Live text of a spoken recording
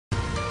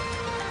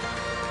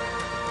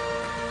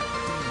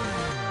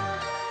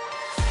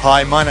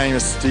Hi, my name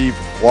is Steve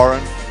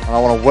Warren, and I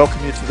want to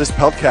welcome you to this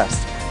podcast.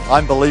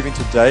 I'm believing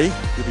today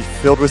you'll be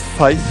filled with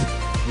faith,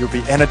 you'll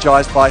be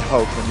energized by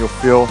hope, and you'll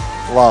feel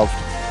loved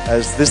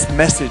as this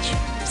message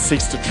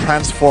seeks to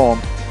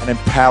transform and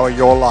empower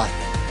your life.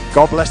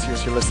 God bless you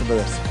as you listen to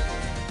this.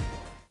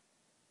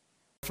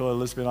 For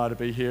Lisby and I to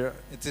be here.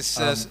 Het is,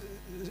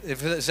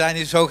 we zijn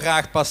hier zo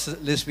graag, Pastor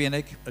Lisby en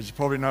ik. As you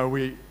probably know,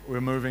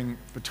 we're moving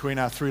between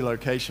our 3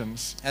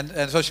 locations.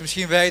 En zoals je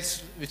misschien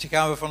weet,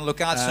 gaan we van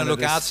locatie naar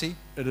locatie.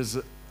 It is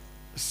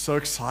so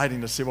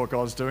exciting to see what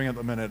God's doing at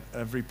the minute.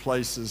 Every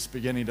place is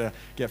beginning to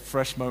get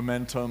fresh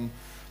momentum.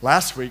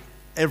 Last week,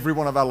 every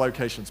one of our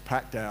locations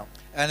packed out.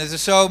 En het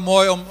is zo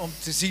mooi om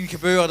te zien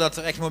gebeuren dat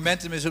er echt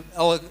momentum is op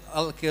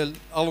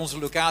al onze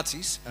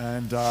locaties.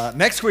 And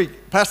next week,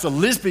 Pastor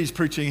Lisby's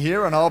preaching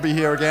here, and I'll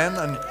be here again.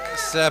 And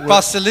dus,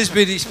 Pastor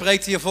Lisby die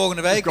spreekt hier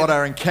volgende week. We've got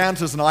our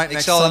encounters night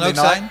next Sunday night. Ik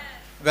zal dan ook zijn. Night.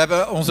 We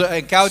hebben onze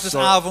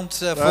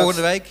encountersavond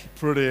volgende week.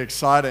 Pretty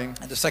exciting.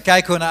 Dus daar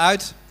kijken we naar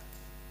uit.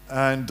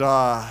 And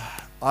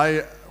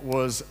I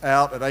was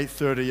out at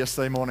 8:30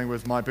 yesterday morning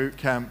with my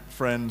bootcamp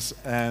friends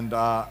and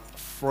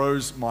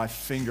froze my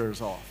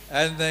fingers off.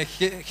 En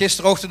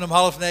gisterochtend om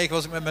 8:30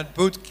 was ik met mijn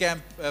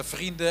bootcamp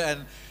vrienden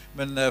en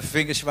mijn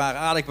vingers waren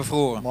aardig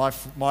bevroren.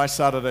 My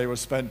Saturday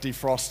was spent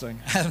defrosting.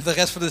 En de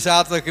rest van de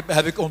zaterdag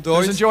heb ik I was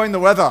ontdooid. enjoying the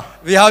weather.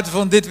 Wie houdt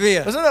van dit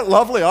weer? Isn't it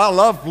lovely? I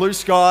love blue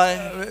sky.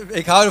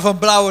 Ik hou van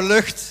blauwe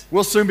lucht.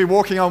 We'll soon be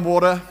walking on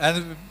water.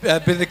 En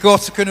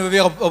binnenkort kunnen we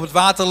weer op het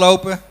water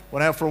lopen.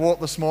 Went out for a walk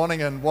this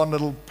morning and one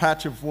little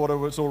patch of water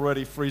was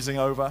already freezing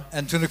over.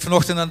 En toen ik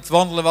vanochtend aan het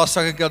wandelen was,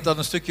 zag ik dat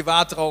een stukje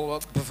water al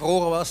wat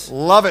bevroren was.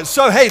 Love it.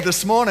 So hey,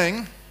 this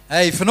morning,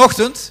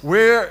 vanochtend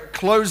we're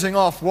closing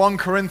off 1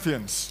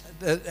 Corinthians.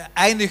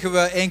 Eindigen we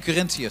 1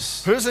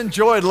 Corinthians. Who's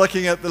enjoyed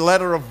looking at the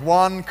letter of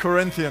 1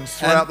 Corinthians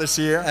throughout this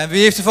year? En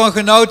wie heeft ervan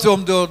genoten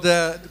om door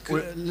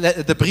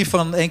de brief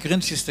van 1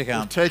 Corinthians te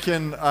gaan? We've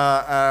taken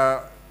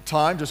our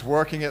time just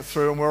working it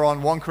through, and we're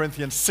on 1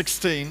 Corinthians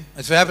 16.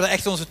 Dus we hebben er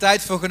echt onze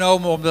tijd voor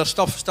genomen om er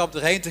stap voor stap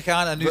doorheen te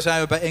gaan. En nu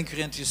zijn we bij 1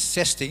 Corinthians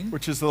 16.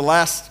 Which is the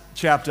last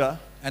chapter.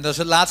 En dat is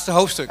het laatste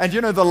hoofdstuk. And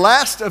you know, the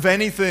last of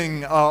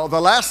anything,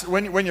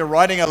 when you're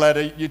writing a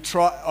letter,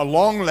 a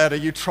long letter,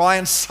 you try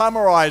and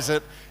summarize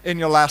it in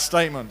your last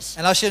statements.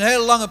 En als je een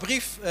hele lange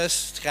brief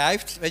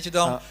schrijft, weet je,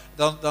 dan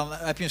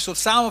heb je een soort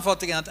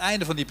samenvatting aan het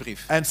einde van die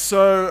brief. And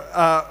so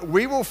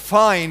we will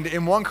find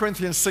in 1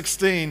 Corinthians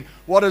 16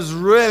 what is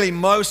really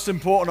most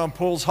important on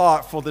Paul's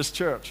heart for this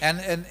church.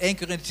 En in 1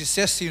 Corinthians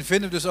 16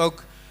 vinden we dus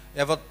ook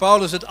wat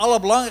Paulus het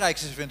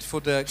allerbelangrijkste vindt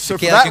voor de So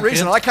kerk. for that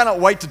reason, I cannot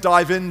wait to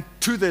dive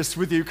into this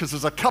with you, because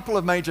there's a couple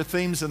of major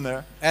themes in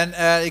there. En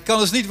ik kan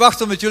dus niet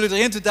wachten om met jullie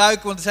erin te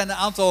duiken, want er zijn een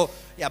aantal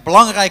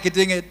belangrijke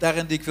dingen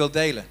daarin die ik wil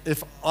delen.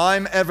 If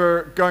I'm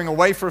ever going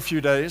away for a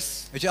few days,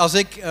 Weet je, als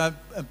ik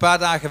een paar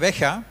dagen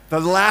wegga, the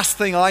last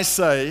thing I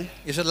say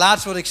is het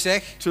laatste wat ik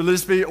zeg to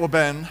Lisby or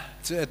Ben,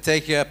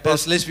 tegen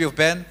Pastor Lisby of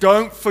Ben: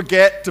 don't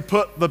forget to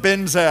put the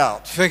bins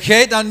out.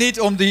 vergeet nou niet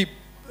om die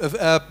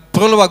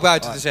prullenbak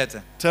buiten te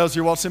zetten. Tells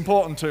you what's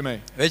important to me.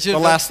 Weet je, The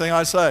last thing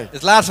I say.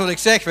 het laatste wat ik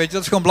zeg, weet je,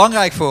 dat is gewoon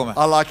belangrijk voor me.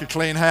 I like a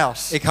clean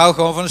house. Ik hou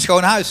gewoon van een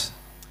schoon huis.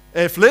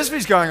 If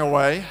Lisby's going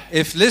away,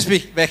 If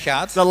Lisby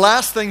weggaat, the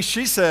last thing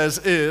she says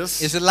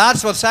is het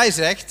laatste wat zij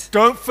zegt: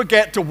 don't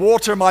forget to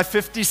water my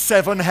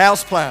 57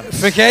 houseplants.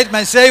 vergeet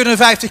mijn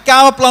 57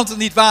 kamerplanten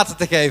niet water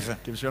te geven.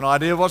 Gives you an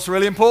idea of what's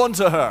really important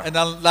to her. En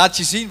dan laat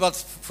je zien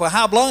wat voor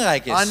haar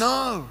belangrijk is. I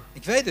know.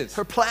 Ik weet het.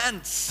 Her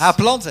plants. Haar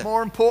planten.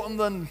 More important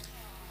than...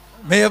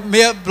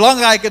 Meer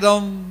belangrijker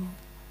dan...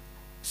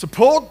 So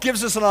Paul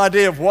gives us an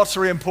idea of what's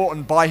really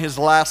important by his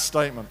last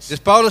statements. Dus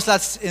Paulus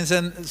laat in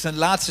zijn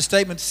laatste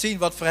statement zien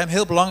wat voor hem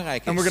heel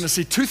belangrijk And we're going is.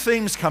 to see 2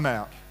 themes come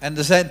out. En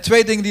er zijn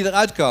 2 dingen die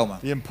eruit komen.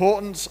 The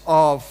importance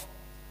of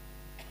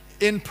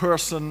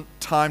in-person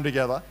time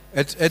together.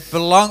 Het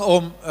belang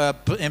om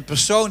in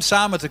persoon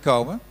samen te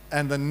komen.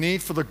 And the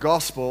need for the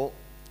gospel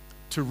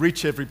to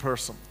reach every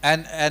person.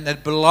 En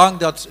het belang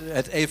dat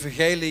het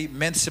evangelie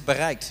mensen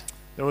bereikt.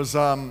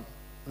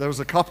 There was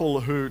a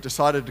couple who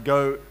decided to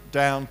go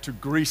down to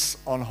Greece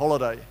on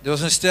holiday. Er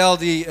was een stel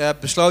die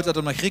besloot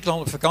om naar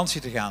Griekenland op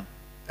vakantie te gaan.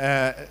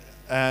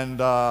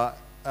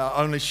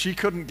 Only she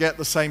couldn't get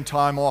the same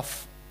time off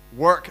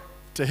work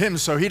to him,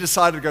 so he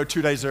decided to go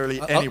 2 days early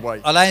anyway.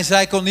 Alleen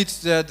zij kon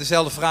niet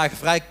dezelfde vragen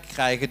vrij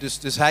krijgen,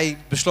 dus hij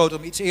besloot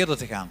om iets eerder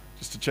te gaan.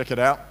 Just to check it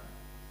out.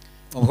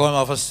 Om gewoon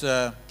alvast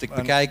te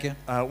bekijken.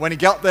 When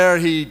he got there,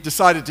 he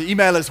decided to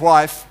email his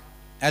wife.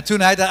 En toen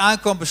hij daar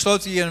aankwam,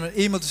 besloot hij een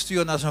e-mail te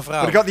sturen naar zijn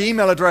vrouw. But he got the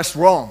email address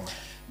wrong.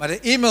 Maar de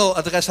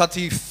e-mailadres had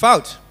hij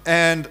fout.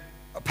 And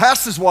a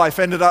pastor's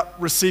wife ended up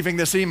receiving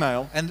this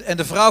email. En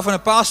de vrouw van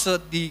een pastor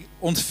die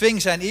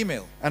ontving zijn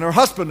e-mail. And her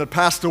husband had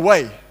passed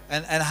away.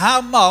 En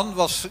haar man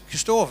was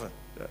gestorven.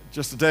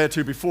 Just a day or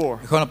 2 before.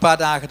 Gewoon een paar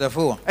dagen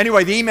daarvoor.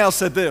 Anyway, the email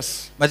said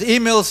this. Maar de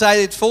e-mail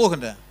zei het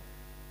volgende: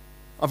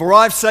 I've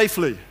arrived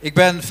safely. Ik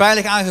ben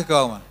veilig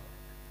aangekomen.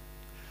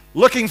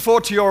 Looking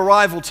forward to your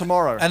arrival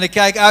tomorrow. En ik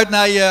kijk uit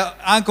naar je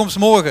aankomst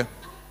morgen.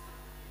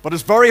 But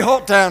it's very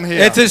hot down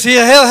here. Het is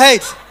hier heel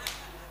heet.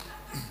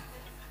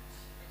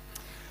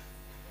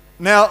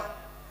 Now,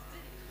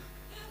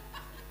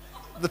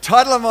 the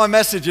title of my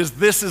message is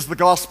This is the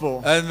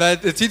Gospel. En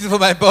de titel van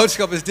mijn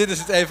boodschap is Dit is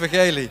het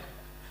evangelie.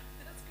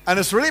 And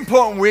it's really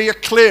important we are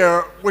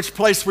clear which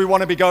place we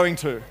want to be going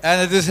to. En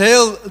het is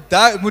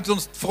het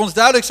moet voor ons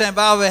duidelijk zijn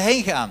waar we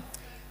heen gaan.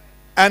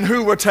 And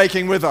who we're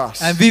taking with us.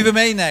 En wie we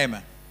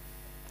meenemen.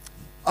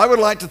 I would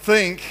like to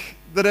think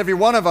that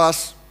every one of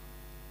us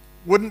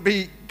wouldn't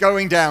be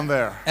going down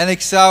there. En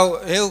ik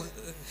zou heel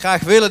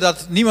graag willen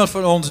dat niemand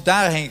van ons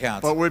daarheen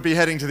gaat. But we'd be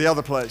heading to the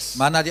other place.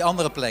 Maar naar die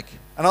andere plek.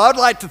 And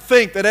I'd like to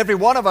think that every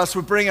one of us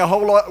would bring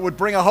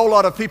a whole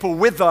lot of people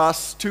with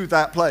us to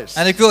that place.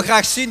 En ik wil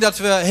graag zien dat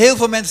we heel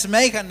veel mensen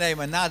mee gaan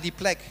nemen naar die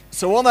plek.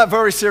 So on that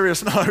very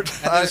serious note,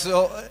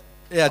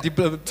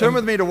 turn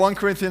with me to 1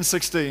 Corinthians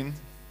 16.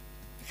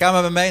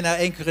 Gaan we mee naar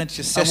 1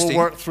 Corinthians 16. And we'll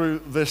work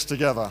through this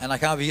together. En dan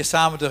gaan we hier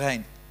samen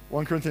doorheen.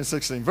 1 Corinthians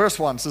 16,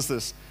 verse 1 says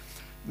this.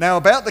 Now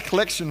about the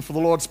collection for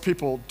the Lord's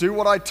people, do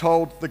what I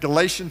told the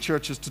Galatian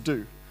churches to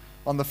do.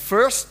 On the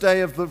first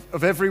day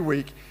of every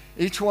week,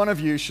 each one of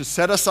you should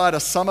set aside a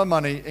sum of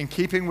money in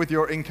keeping with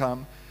your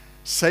income,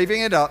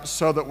 saving it up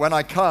so that when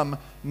I come,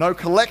 no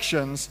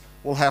collections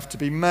will have to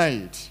be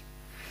made.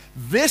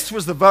 This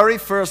was the very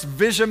first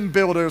Vision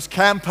Builders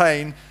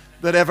campaign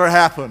that ever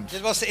happened.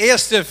 Dit was de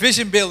eerste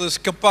Vision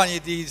Builders campagne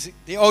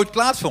die ooit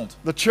plaatsvond.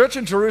 The church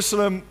in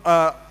Jerusalem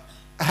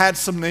had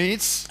some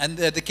needs. En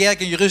de kerk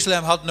in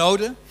Jeruzalem had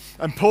noden.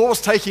 And Paul was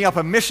taking up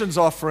a missions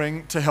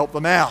offering to help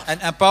them out.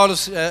 En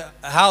Paulus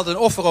haalde een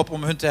offer op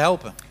om hun te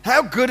helpen.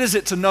 How good is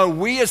it to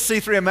know we as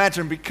C3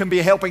 Imagine can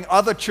be helping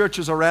other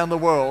churches around the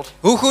world?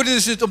 Hoe goed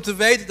is het om te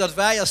weten dat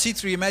wij als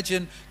C3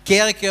 Imagine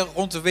kerken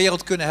rond de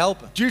wereld kunnen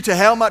helpen? Due to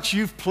how much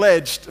you've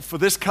pledged for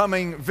this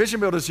coming Vision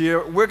Builders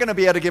year, we're going to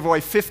be able to give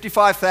away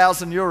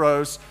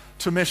 €55,000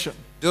 to mission.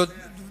 Door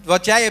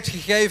wat jij hebt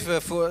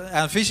gegeven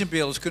aan Vision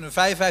Builders kunnen we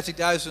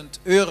 €55,000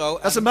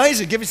 That's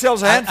amazing. Give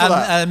yourselves a hand for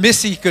that. aan een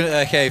missie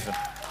kunnen geven.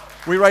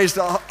 We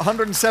raised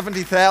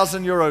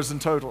 €170,000 in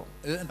total.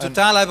 In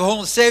totaal hebben we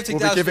 €170,000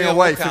 we'll be giving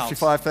away opgehaald.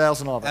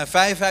 55,000 of it. En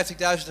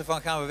 €55,000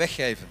 ervan gaan we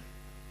weggeven.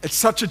 It's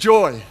such a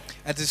joy.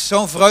 Het is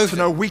zo'n To vreugde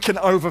know we can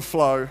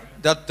overflow.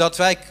 dat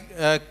wij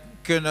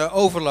kunnen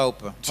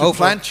overlopen. To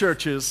plant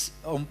churches.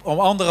 Om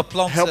andere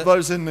Help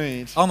those in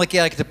need. andere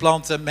kerken te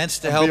planten,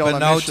 mensen te And be helpen on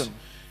in a nood. mission.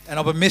 En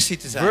op een missie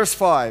te zijn. Verse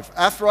 5.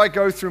 After I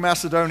go through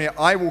Macedonia,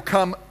 I will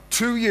come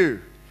to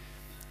you.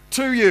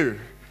 To you.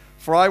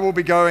 For I will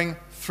be going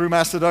through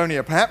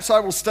Macedonia. Perhaps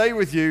I will stay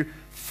with you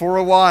for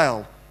a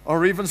while.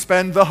 Or even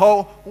spend the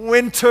whole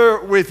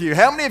winter with you.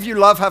 How many of you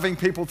love having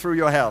people through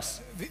your house?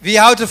 Wie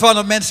houdt ervan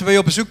dat mensen bij je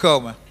op bezoek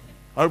komen?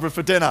 Over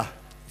for dinner.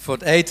 Voor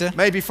het eten.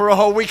 Maybe for a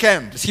whole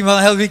weekend. Misschien wel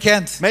een heel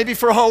weekend. Maybe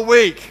for a whole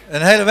week.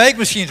 Een hele week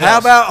misschien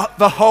zelfs. How about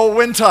the whole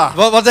winter?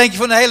 Wat denk je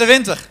van de hele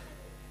winter?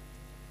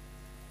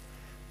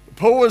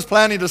 Paul was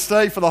planning to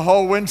stay for the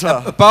whole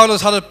winter.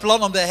 Paulus had het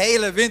plan om de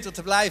hele winter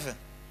te blijven.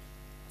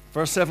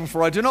 Verse 7,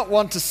 for I do not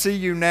want to see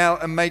you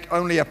now and make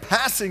only a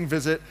passing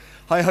visit.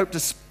 I hope to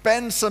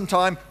spend some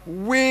time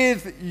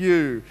with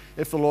you,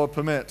 if the Lord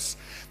permits.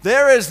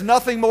 There is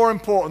nothing more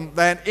important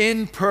than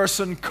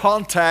in-person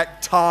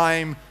contact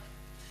time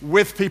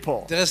with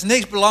people. Er is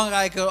niks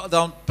belangrijker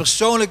dan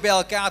persoonlijk bij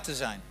elkaar te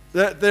zijn.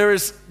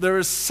 There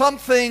is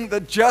something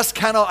that just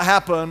cannot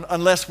happen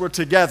unless we're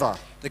together.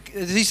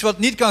 Het is iets wat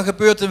niet kan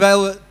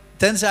gebeuren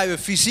tenzij we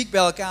fysiek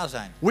bij elkaar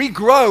zijn. We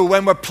grow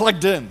when we're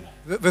plugged in.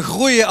 We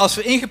groeien als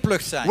we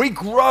ingeplukt zijn. We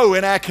grow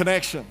in our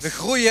connections. We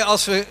groeien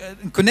als we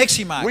een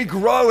connectie maken. We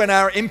grow in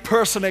our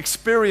in-person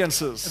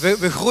experiences.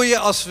 We groeien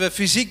als we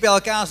fysiek bij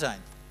elkaar zijn.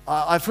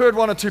 I've heard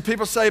one or two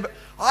people say, but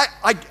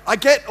I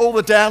get all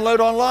the download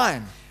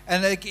online.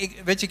 En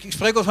ik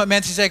spreek wel eens met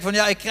mensen die zeggen van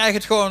ja, ik krijg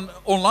het gewoon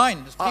online.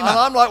 Dat is prima.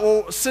 And I'm like,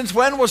 well, since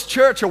when was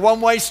church a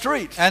one-way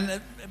street?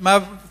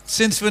 Maar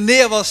sinds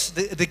wanneer was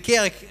de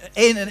kerk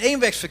een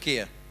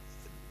eenwegsverkeer?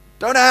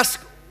 Don't ask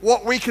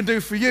what we can do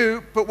for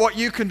you, but what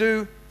you can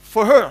do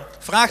for her.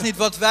 Vraag niet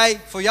wat wij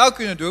voor jou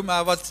kunnen doen,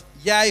 maar wat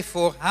jij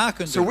voor haar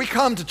kunt doen. So we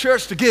come to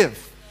church to give.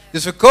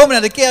 Dus we komen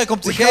naar de kerk om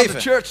te geven. We come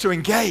to church to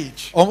engage.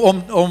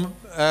 Om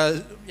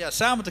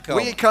samen te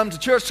komen. We come to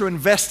church to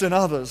invest in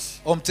others.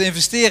 Om te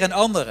investeren in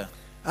anderen.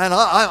 And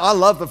I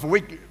love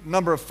the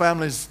number of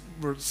families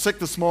were sick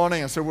this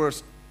morning, and so we're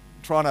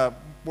trying to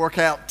work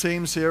out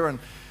teams here. And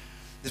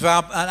er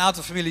waren een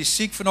aantal families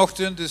ziek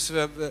vanochtend, dus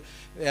we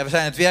zijn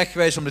aan het werk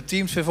geweest om de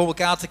teams weer voor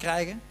elkaar te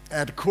krijgen.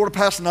 At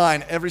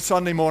 9:15 every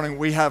Sunday morning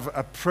we have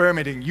a prayer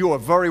meeting. You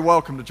are very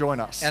welcome to join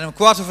us. En om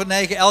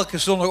 9:15 elke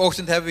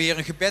zondagochtend hebben we hier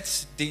een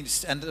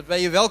gebedsdienst en daar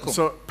ben je welkom.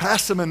 So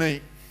Pastor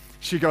Monique,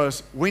 she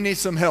goes, we need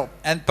some help.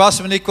 En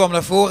Pastor Monique kwam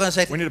naar voren en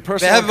zegt,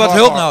 we hebben wat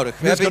hulp nodig.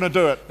 Who's going to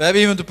do it? We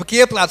hebben iemand op de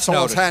parkeerplaats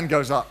Someone's nodig. hand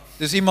goes up.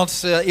 Dus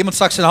iemand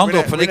stak zijn hand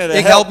op van ik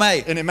help help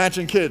mee. In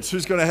Imagine Kids,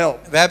 who's going to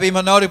help? We hebben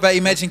iemand nodig bij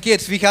Imagine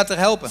Kids. Wie gaat er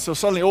helpen? So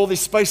suddenly all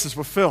these spaces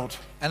were filled.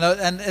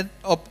 En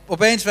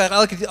opeens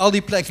waren al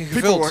die plekken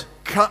gevuld. People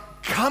were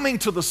coming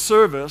to the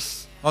service.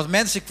 Want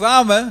mensen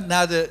kwamen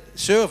naar de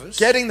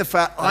service. Getting the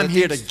fact I'm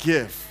here to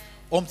give.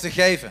 Om te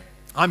geven.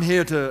 I'm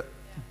here to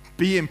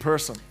be in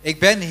person. Ik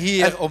ben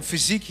hier En- om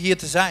fysiek hier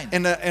te zijn.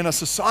 In a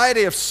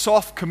society of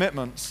soft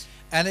commitments,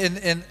 En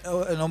in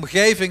een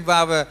omgeving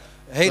waar we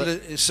hele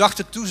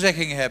zachte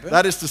toezeggingen hebben.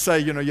 that is to say,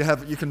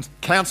 you can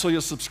cancel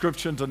your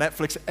subscription to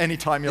Netflix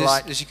anytime you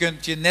like. Dus je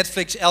kunt je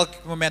Netflix elk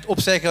moment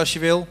opzeggen als je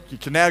wil. You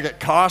can now get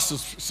car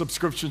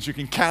subscriptions. You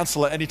can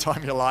cancel it anytime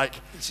you like.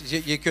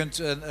 Dus je kunt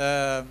een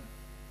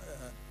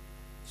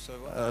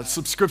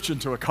Subscription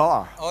to a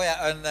car.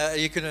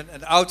 je kunt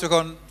een auto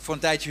gewoon voor een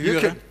tijdje You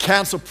huren. can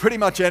cancel pretty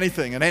much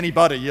anything and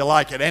anybody you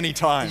like at any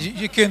time.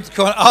 Je kunt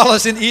gewoon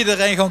alles en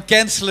iedereen gewoon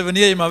cancelen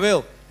wanneer je maar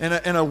wil.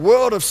 In a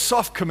world of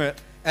soft commit,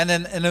 En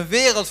in een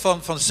wereld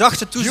van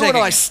zachte you and I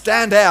toezeggingen,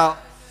 stand out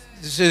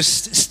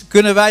dus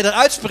kunnen wij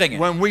eruit springen.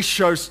 when we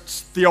show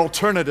the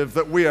alternative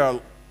that we are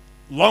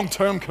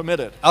long-term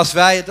committed. Als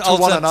wij het to one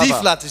alternatief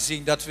another. laten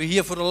zien, dat we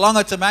hier voor de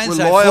lange termijn We're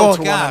zijn voor loyal to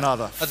one elkaar.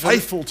 another, Dat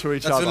faithful to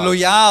each dat we other.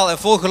 loyaal en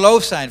vol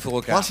geloof zijn voor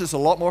elkaar. Plus, it's a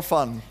lot more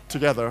fun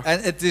together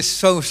En het is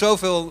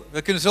zoveel,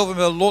 we kunnen zoveel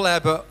meer lol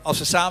hebben als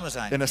we samen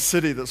zijn. in a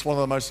city that's one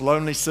of the most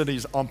lonely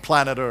cities on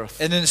planet Earth.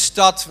 In een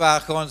stad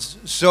waar gewoon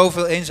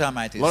zoveel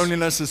eenzaamheid is.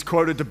 Loneliness is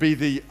quoted to be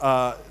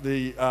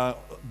the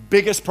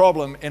biggest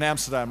problem in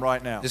Amsterdam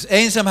right now. Dus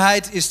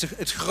eenzaamheid is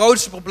het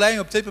grootste probleem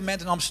op dit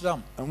moment in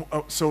Amsterdam. And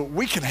so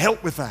we can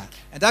help with that.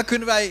 En daar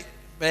kunnen wij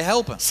bij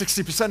helpen.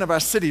 60% of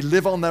our city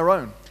live on their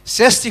own.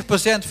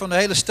 60% van de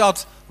hele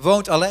stad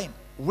woont alleen.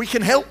 We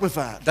can help with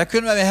that. Daar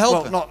kunnen wij bij Well,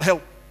 helpen. not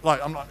help.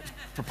 Like I'm not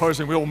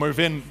proposing we all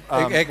move in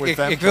with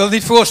them. Ik wil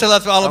niet voorstellen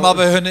dat we allemaal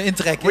bij hun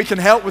intrekken. We can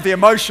help with the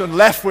emotion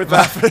left with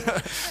that.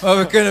 Maar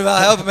we kunnen wel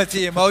helpen met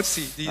die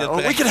emotie die dat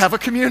we brengt. can have a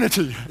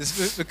community.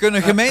 Dus we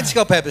kunnen een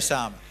gemeenschap hebben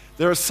samen.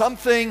 There is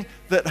something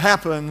that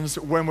happens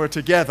when we're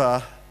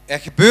together Er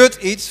gebeurt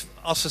iets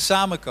als we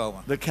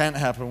samenkomen. that can't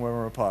happen when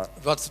we're apart.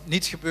 Wat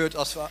niet gebeurt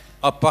als we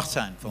apart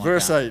zijn van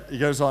Verse elkaar. 8,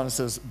 he goes on and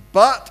says,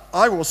 "But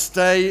I will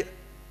stay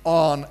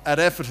on at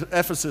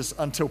Ephesus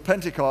until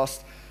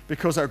Pentecost,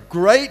 because a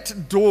great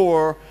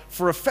door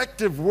for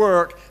effective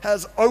work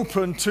has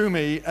opened to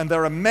me, and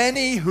there are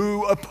many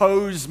who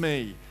oppose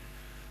me."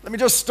 Let me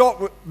just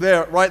stop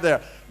there, right there.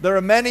 There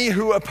are many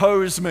who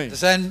oppose me. Er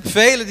zijn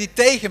velen die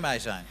tegen mij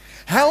zijn.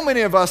 How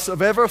many of us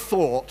have ever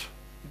thought,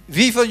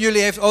 Wie van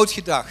jullie heeft ooit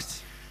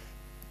gedacht,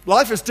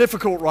 life is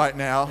difficult right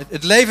now,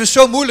 het leven is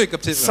zo moeilijk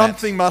op dit moment.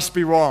 something must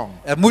be wrong.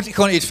 Er moet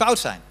gewoon iets fout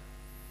zijn.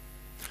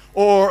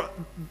 Or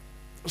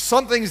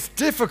something's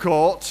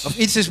difficult, Of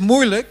iets is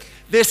moeilijk,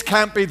 this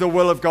can't be the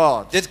will of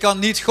God. dit kan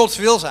niet Gods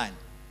wil zijn.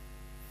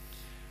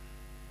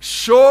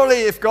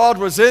 Surely if God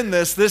was in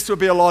this would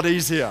be a lot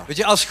easier. Weet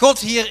je, als God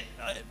hier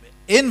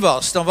in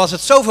was, dan was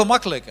het zoveel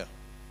makkelijker.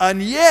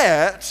 And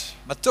yet,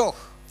 Maar toch,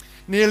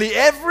 nearly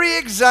every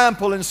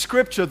example in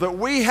Scripture that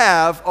we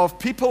have of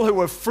people who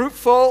were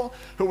fruitful,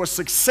 who were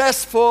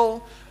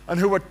successful, and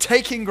who were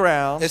taking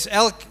ground, is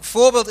elk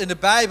voorbeeld in de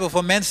Bijbel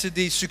van mensen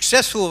die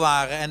succesvol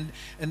waren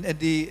en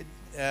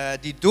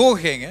die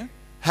doorgingen,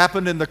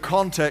 happened in the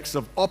context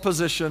of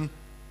opposition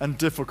and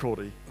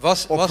difficulty.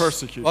 was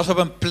op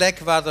een plek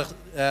waar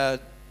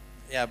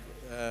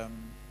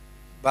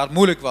waar het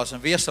moeilijk was en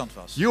weerstand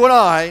was. You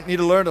and I need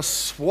to learn to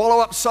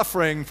swallow up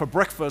suffering for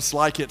breakfast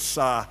like it's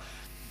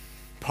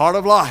part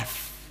of life.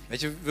 Weet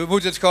je, we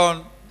moeten het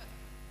gewoon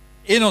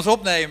in ons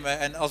opnemen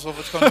en alsof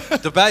het gewoon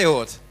erbij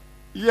hoort.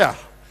 Yeah.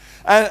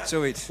 And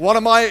Zoiets. one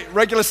of my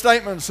regular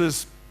statements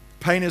is,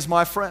 pain is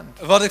my friend.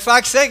 Wat ik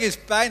vaak zeg is,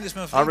 pijn is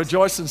mijn I vriend.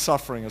 rejoice in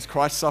suffering as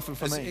Christ suffered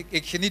for Dus me.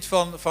 ik geniet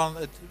van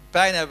het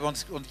pijn hebben,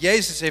 want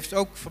Jezus heeft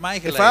ook voor mij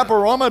If our geleden.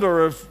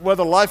 barometer of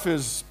whether life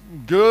is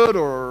good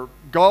or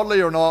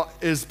godly or not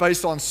is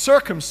based on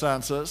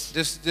circumstances,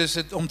 Dus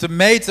om te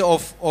meten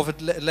of het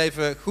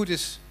leven goed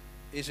is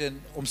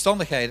in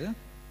omstandigheden,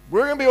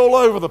 we're going to be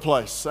all over the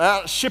place.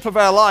 Our ship of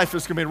our life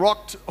is going to be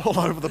rocked all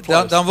over the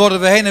place. dan worden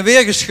we heen en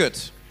weer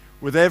geschud.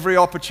 With every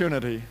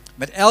opportunity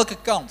Met elke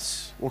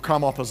kans will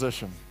come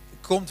opposition.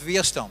 komt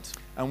weerstand.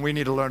 And we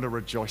need to learn to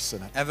rejoice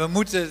in it. En we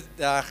moeten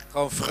daar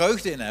gewoon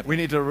vreugde in hebben. We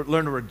need to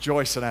learn to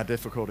rejoice in our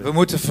difficulty. We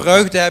moeten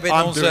vreugde hebben in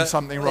I'm doing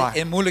something right.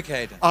 in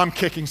moeilijkheden. I'm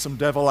kicking some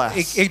devil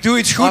ass. Ik doe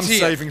iets I'm goed hier.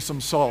 saving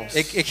some souls.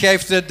 Ik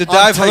geef de I'm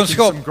duivel een taking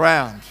some schop.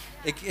 ground.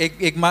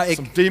 Ik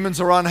Some demons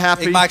are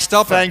unhappy. ik maak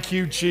stappen. Thank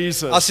you,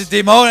 Jesus. Als de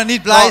demonen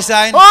niet blij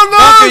zijn, oh no,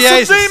 dank u some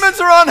Jezus. demons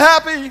are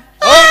unhappy.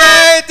 Oh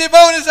nee,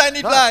 demonen zijn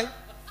niet blij.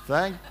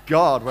 Thank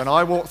God. When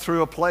I walk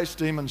through a place,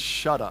 demons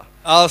shudder.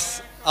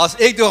 Als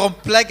ik door een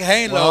plek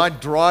heen When loop, I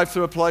drive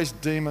through a place,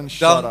 demons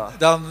shudder.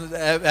 dan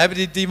hebben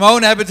die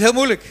demonen het heel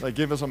moeilijk. They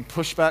give us some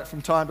pushback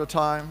from time to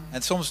time.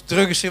 En soms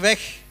drukken ze weg.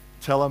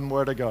 Tell them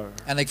where to go.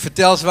 En ik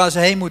vertel ze waar ze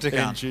heen moeten In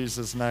gaan.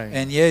 Jesus' name.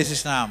 In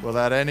Jezus' naam.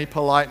 Without any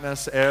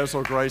politeness, airs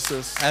or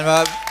graces.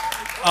 En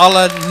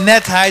alle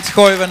netheid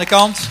gooien we aan de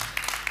kant.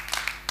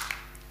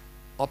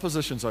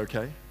 Opposition's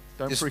okay.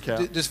 Don't freak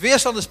out. Dus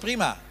weerstand is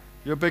prima.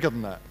 You're bigger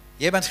than that.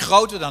 Jij bent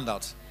groter dan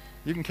dat.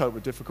 You can cope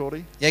with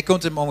difficulty, Jij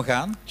kunt hem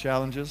omgaan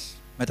challenges.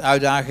 met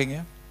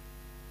uitdagingen.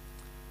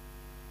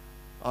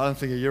 I don't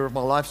think a year of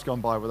my life's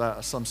gone by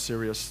without some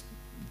serious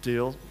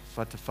deal,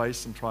 had to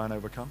face and try and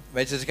overcome.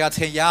 Weet je, dus er gaat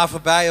geen jaar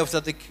voorbij of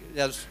dat ik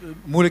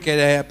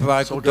moeilijkheden heb waar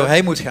ik all ook doorheen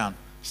good. moet gaan.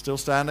 Still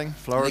standing, En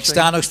ik flourishing.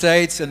 sta nog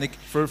steeds en ik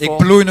Fruitful.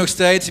 bloei nog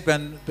steeds. Ik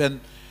Doing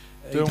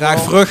draag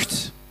well.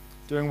 vrucht.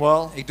 Doing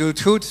well. Ik doe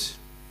het goed.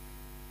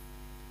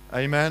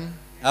 Amen.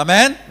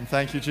 Amen. And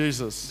thank you,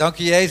 Jesus. Dank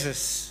je,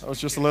 Jezus. That was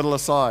just a little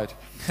aside.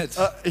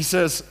 He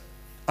says,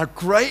 a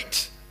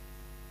great,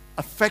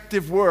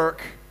 effective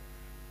work.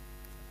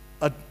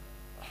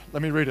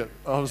 Let me read it.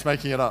 I was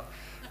making it up.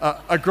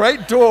 A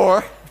great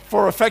door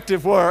for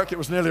effective work, it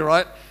was nearly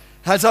right,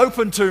 has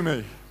opened to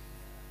me.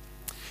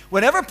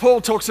 Whenever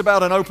Paul talks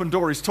about an open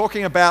door, he's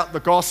talking about the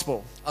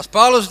gospel. Als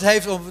Paulus het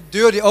heeft over de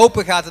deur die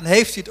open gaat, dan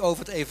heeft hij het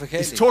over het He's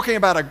evangelie. talking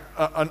about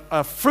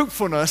a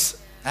fruitfulness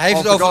Hij heeft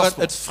of het the over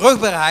gospel. het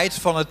vruchtbaarheid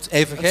van het So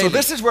evangelie.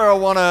 this is where I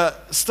want to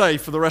stay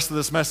for the rest of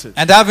this message.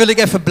 En daar wil ik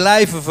even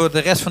blijven voor de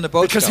rest van de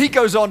Because he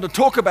boodschap. goes on to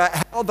talk about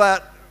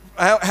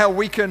how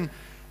we can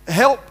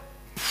help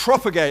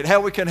propagate,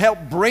 how we can help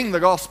bring the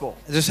gospel.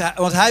 Dus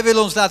want hij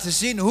wil ons laten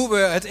zien hoe we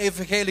het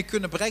evangelie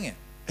kunnen brengen.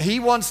 He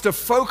wants to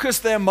focus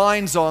their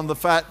minds on the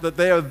fact that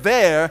they are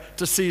there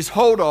to seize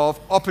hold of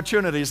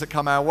opportunities that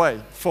come our way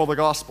for the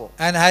gospel.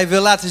 En hij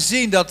wil laten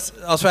zien dat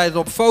als wij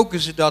erop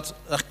focussen, dat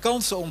er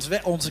kansen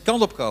onze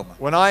kant op komen.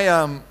 When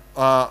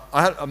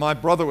my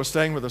brother was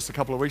staying with us a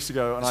couple of weeks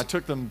ago, and I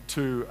took them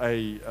to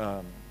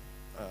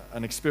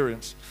an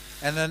experience.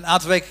 En een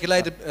aantal weken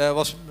geleden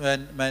was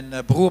mijn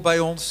broer bij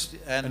ons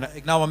en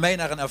ik nam hem mee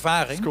naar een It's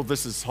ervaring. called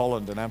This is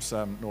Holland in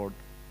Amsterdam Noord.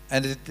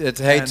 En het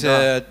heet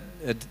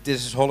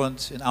This is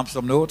Holland in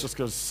Amsterdam-Noord. Just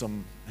goes some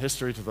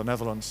history to the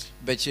Netherlands.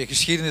 Een beetje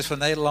geschiedenis van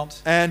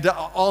Nederland. And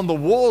on the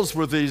walls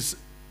were these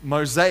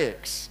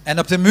mosaics. En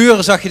op de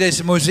muren zag je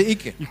deze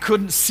mozaïeken. You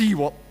couldn't see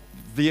what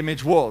the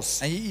image was.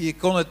 En je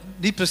kon het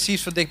niet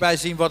precies van dichtbij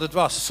zien wat het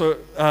was. So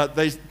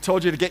they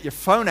told you to get your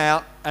phone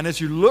out, and as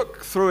you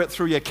look through it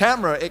through your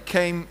camera, it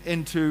came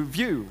into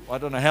view. I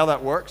don't know how that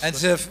works. En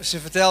ze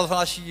vertelden van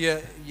als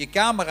je je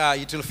camera,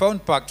 je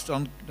telefoon pakt,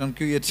 dan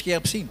kun je het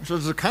scherp zien. So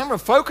as the camera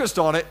focused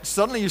on it,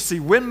 suddenly you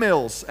see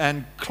windmills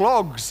and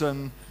clogs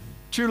and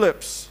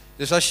tulips.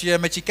 Dus als je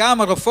met je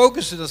camera op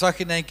focuste, dan zag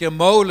je in één keer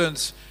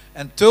molens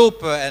en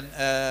tulpen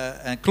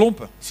en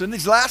klompen. So in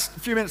these last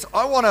few minutes,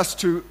 I want us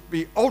to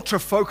be ultra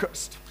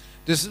focused.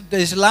 Dus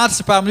deze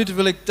laatste paar minuten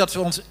wil ik dat we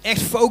ons echt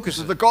So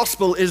focussen. the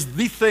gospel is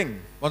the thing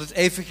Want het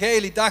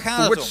evangelie, daar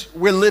gaat for het which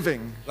om. we're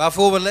living.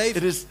 Waarvoor we It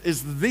leven.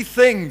 is the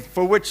thing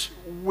for which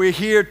we're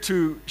here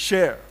to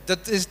share.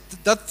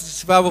 Dat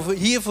is waar we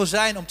hiervoor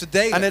zijn, om te And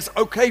delen. it's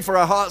okay for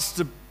our hearts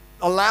to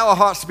allow our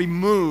hearts to be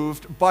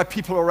moved by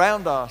people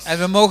around us. En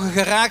we mogen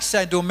geraakt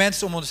zijn door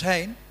mensen om ons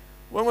heen.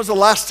 When was the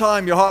last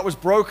time your heart was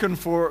broken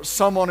for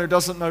someone who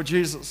doesn't know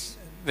Jesus?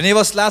 Wanneer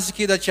was de laatste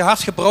keer dat je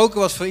hart gebroken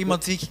was voor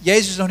iemand die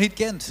Jezus nog niet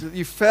kent? That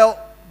you felt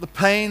the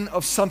pain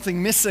of something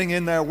missing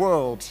in their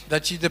world?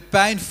 Dat je de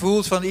pijn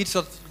voelt van iets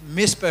dat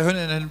mist bij hun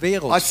in hun I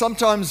wereld.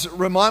 sometimes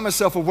remind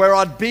myself of where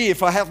I'd be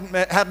if I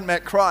hadn't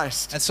met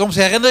Christ. En soms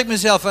herinner ik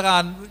mezelf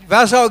eraan,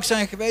 waar zou ik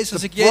zijn geweest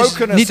als ik Jezus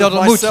Brokenness niet had of my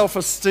ontmoet?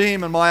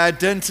 self-esteem and my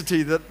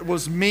identity that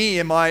was me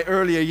in my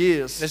earlier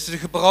years Dus de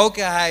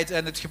gebrokenheid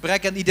en het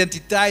gebrek aan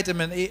identiteit in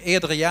mijn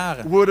eerdere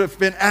jaren. would have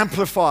been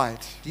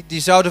amplified.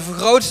 Die zouden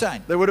vergroot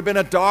zijn. There would have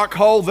been a dark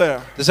hole there.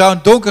 Er zou een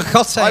donker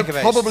gat I zijn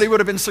geweest. probably would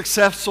have been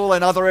successful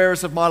in other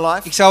areas of my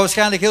life, Ik zou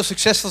waarschijnlijk heel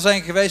succesvol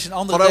zijn geweest in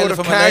andere but I would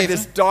delen have van mijn carried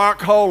leven. this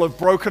dark hole of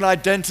broken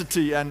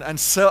identity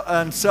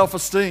and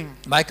self-esteem.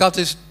 Maar ik had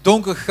dus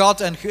donker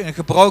gat en een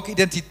gebroken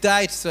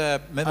identiteit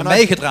met me And I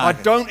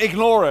meegedragen. don't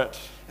ignore it.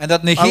 En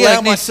dat I negeer ik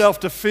allow niet. myself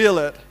to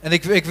feel it En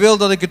ik wil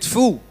dat ik het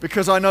voel.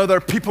 because I know there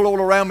are people all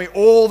around me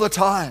all the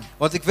time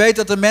Want ik weet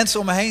dat er mensen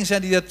om me heen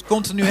zijn die dat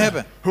continu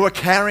hebben. who are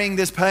carrying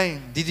this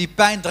pain. Die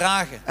pijn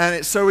dragen. And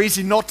it's so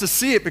easy not to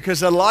see it because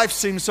their life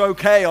seems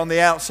okay on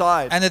the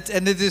outside. En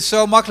het is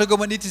zo makkelijk om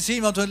het niet te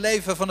zien, want hun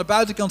leven van de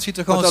buitenkant ziet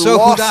er But gewoon they're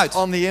zo goed lost uit.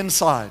 on the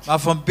inside. Maar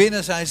van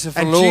binnen zijn ze And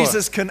verloren.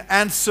 Jesus can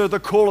answer the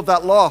call of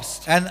that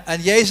lost.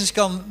 En Jezus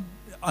kan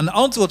een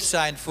antwoord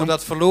zijn voor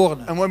dat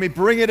verlorene. And when we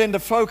bring it into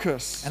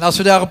focus, En als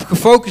we daarop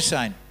gefocust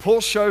zijn,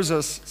 Paul shows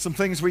us some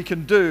things we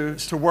can do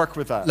to work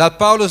with that. laat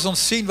Paulus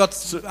ons zien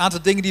wat een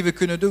aantal dingen die we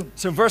kunnen doen.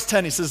 So in verse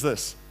 10 he says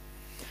this: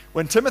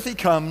 When Timothy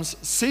comes,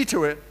 see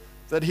to it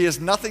that he has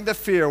nothing to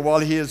fear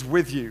while he is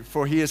with you,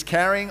 for he is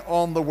carrying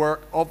on the work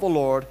of the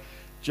Lord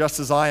just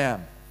as I am.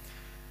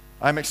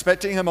 I am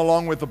expecting him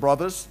along with the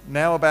brothers.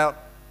 Now about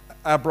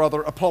our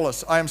brother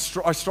Apollos.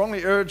 I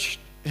strongly urge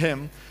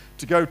him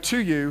to go to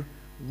you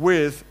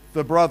with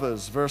the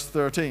brothers. Verse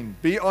 13.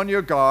 Be on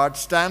your guard,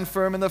 stand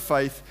firm in the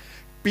faith,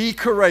 be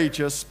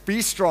courageous,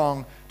 be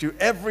strong, do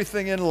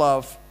everything in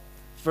love.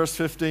 Verse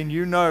 15.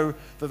 You know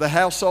that the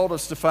household of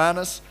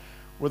Stephanus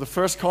were the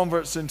first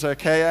converts into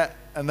Achaia,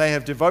 and they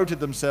have devoted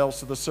themselves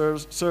to the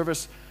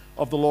service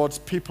of the Lord's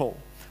people.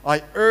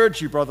 I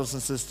urge you, brothers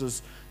and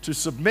sisters, to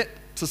submit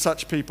to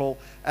such people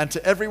and to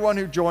everyone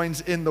who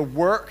joins in the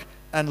work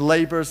and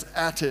labors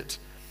at it.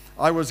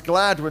 I was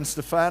glad when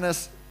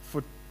Stephanus,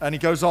 and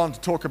he goes on to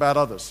talk about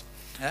others.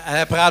 En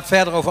hij praat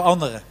verder over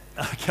anderen.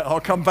 Okay,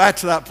 I'll come back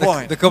to that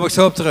point. Daar kom ik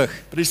zo op terug.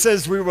 But he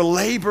says we were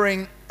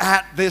laboring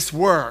at this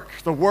work,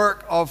 the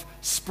work of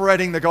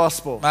spreading the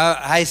gospel.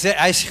 Maar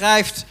hij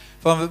schrijft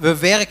van we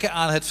werken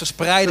aan het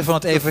verspreiden van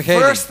het The evangelie.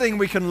 first thing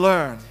we can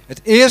learn Het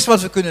eerste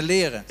wat we kunnen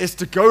leren is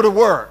to go to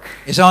work,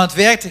 is aan het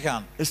werk te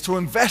gaan. is to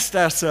invest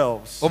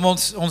ourselves. Om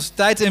onze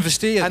tijd te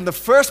investeren. And the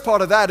first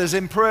part of that is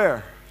in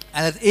prayer.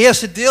 En het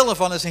eerste deel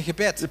daarvan is een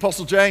gebed. The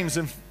Apostle James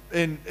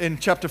in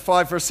chapter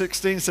 5 verse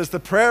 16 says the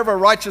prayer of a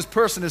righteous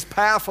person is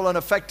powerful and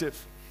effective.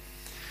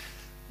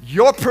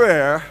 Your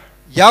prayer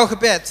Jouw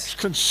gebed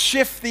can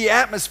shift the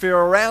atmosphere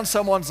around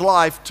someone's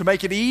life to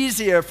make it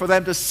easier for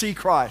them to see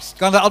Christ.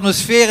 kan de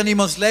atmosfeer in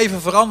iemands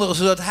leven veranderen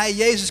zodat hij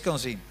Jezus kan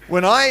zien.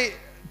 When I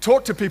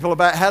talk to people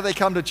about how they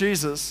come to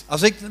Jesus,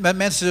 Als ik met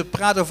mensen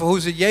praat over hoe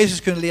ze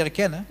Jezus kunnen leren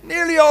kennen,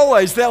 nearly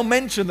always they'll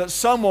mention that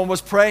someone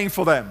was praying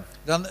for them.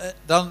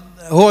 dan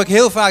hoor ik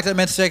heel vaak dat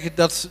mensen zeggen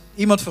dat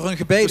iemand voor hun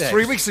gebeden Just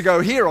 3 heeft. weeks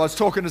ago here I was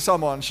talking to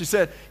someone. She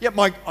said,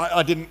 yeah,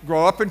 I didn't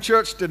grow up in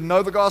church, didn't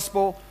know the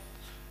gospel.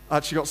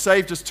 She got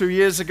saved just 2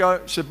 years ago.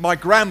 She said, my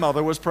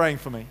grandmother was praying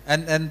for me.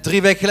 En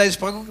 3 weken geleden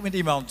sprak ik ook met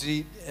iemand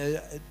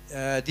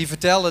die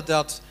vertelde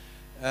dat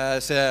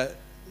ze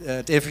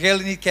het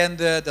evangelie niet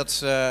kende,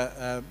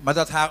 maar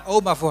dat haar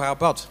oma voor haar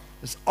bad.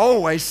 There's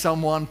always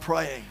someone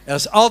praying. Er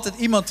is altijd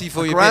iemand die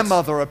voor A je bidt.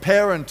 grandmother, a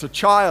parent, a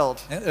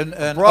child, Een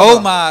brother.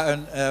 oma,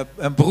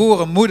 een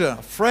broer, een moeder, a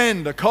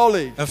friend, a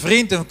colleague. een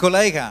vriend, een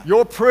collega.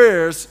 Your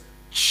prayers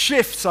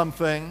shift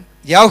something.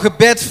 Jouw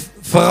gebed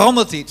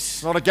verandert iets.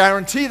 It's not a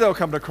guarantee they'll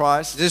come to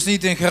Christ, Het is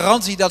niet een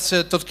garantie dat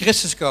ze tot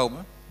Christus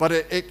komen. but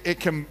it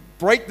can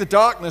break the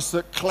darkness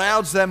that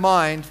clouds their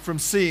mind from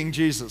seeing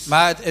Jesus.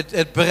 Maar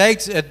het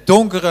breekt het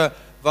donkere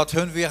wat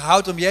hun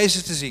weerhoudt om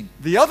Jezus te zien.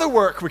 The other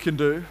work we can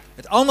do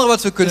Het andere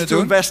wat we is kunnen to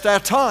doen invest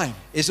our time.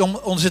 is om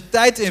onze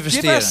tijd te Give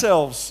investeren.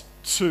 ourselves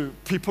to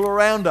people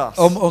around us.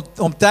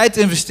 Om tijd te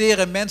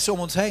investeren in mensen om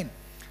ons heen.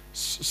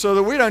 So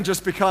that we don't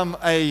just become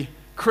a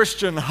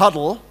Christian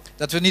huddle,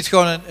 Dat we niet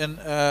gewoon een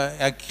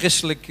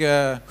christelijk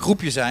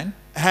groepje zijn.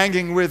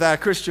 hanging with our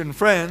Christian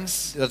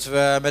friends, Dat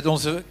we met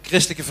onze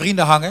christelijke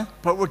vrienden hangen.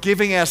 but we're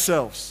giving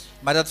ourselves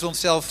Maar dat we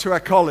onszelf to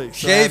our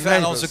colleagues, our geven aan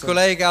neighbors, onze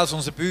collega's,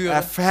 onze our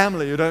buren,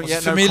 family who don't onze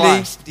yet know familie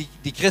Christ.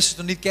 die Christus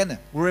nog niet kennen.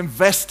 We're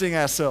investing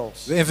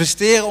ourselves. We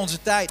investeren onze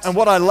tijd. And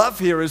what I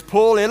love here is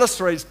Paul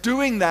illustrates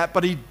doing that,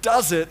 but he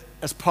does it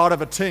as part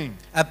of a team.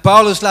 En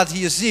Paulus laat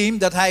hier zien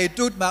dat hij het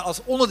doet, maar als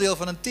onderdeel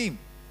van een team.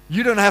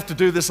 You don't have to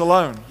do this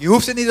alone. Je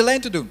hoeft het niet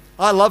alleen te doen.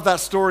 I love that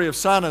story of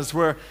Sanas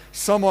where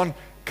someone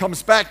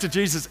comes back to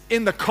Jesus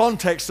in the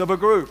context of a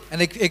group. En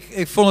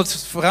ik vond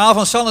het verhaal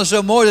van Sanne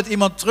zo mooi dat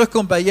iemand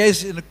terugkomt bij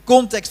Jezus in de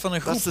context van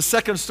een groep. That's the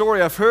second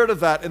story I've heard of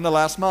that in the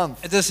last month.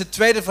 Het is het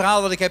tweede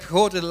verhaal wat ik heb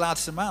gehoord in de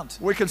laatste maand.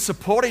 We can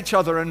support each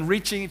other in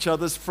reaching each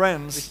other's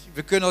friends.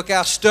 We kunnen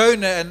elkaar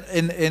steunen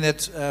in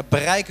het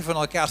bereiken van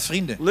elkaars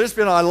vrienden.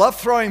 Lisbon and I love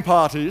throwing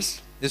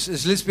parties Dus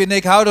Lisbeth en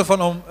ik houden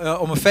ervan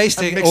om een feest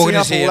and te mixing up all our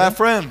organiseren.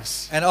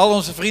 friends En al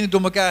onze vrienden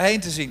door elkaar heen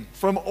te zien.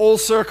 from all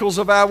circles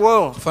of our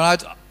world.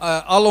 Vanuit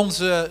al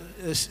onze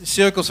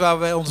cirkels waar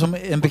we ons in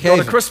We've got a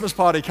begeven. Christmas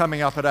party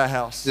coming up at our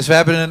house. Dus we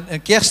hebben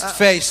een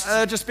kerstfeest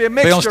Just be a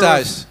bij ons mixture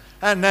thuis.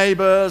 of our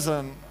neighbors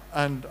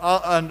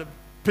and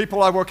people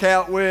I work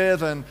out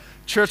with and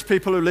church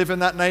people who live in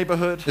that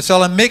neighborhood. Het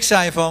zal een mix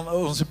zijn van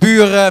onze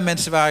buren,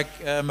 mensen waar ik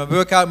mijn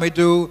workout mee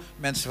doe,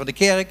 mensen van de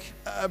kerk.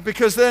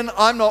 Because then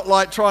I'm not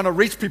like trying to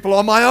reach people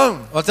on my own.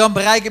 Want dan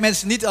bereiken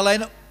mensen niet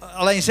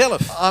alleen zelf.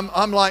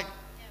 I'm like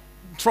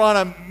trying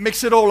to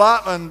mix it all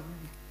up and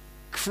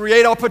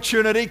create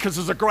opportunity because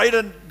there's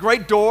a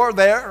great door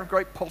there, a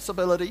great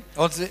possibility.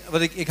 Want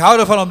ik hou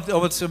ervan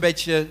om het zo'n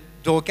beetje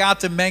door elkaar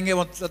te mengen,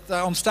 want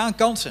daar ontstaan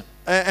kansen.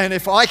 And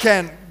if I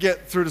can't get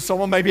through to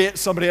someone, maybe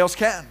somebody else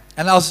can.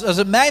 En als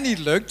het mij niet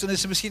lukt, dan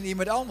is er misschien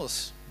iemand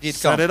anders die het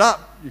Set kan. it up.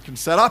 You can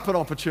set up an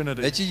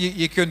opportunity. Weet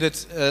je kunt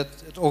het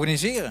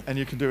organiseren. And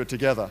you can do it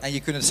together. En je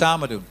kunt het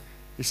samen doen.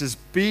 He says,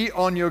 be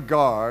on your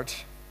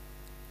guard,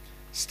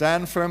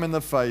 stand firm in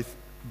the faith,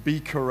 be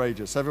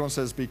courageous. Everyone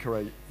says be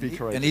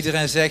courageous. En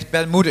iedereen zegt,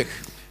 ben moedig.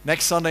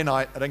 Next Sunday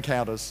night at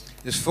Encounters,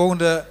 Dus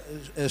volgende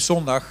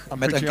zondag I'm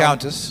met preaching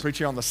Encounters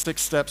preaching on the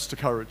 6 steps to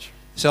courage.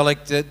 zal ik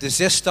de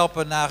 6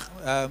 stappen naar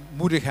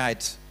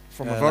moedigheid.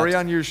 From a very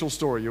unusual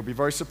story. You'll be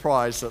very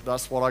surprised that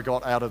that's what I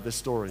got out of this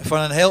story. Van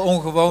een heel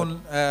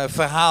ongewoon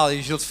verhaal.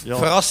 Je zult Ja.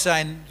 verrast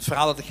zijn het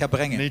verhaal dat ik ga You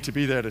brengen. need to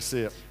be there to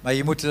see it. Maar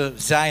je moet er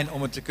zijn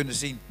om het te kunnen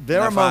zien. There en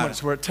are ervaren.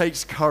 moments where it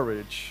takes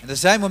courage En er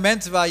zijn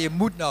momenten waar je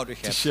moed nodig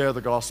to hebt share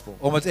the gospel.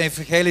 om het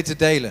evangelie te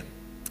delen.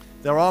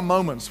 There are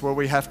moments where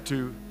we have to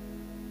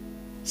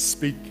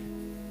speak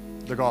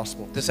the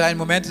gospel. Er zijn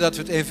momenten dat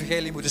we het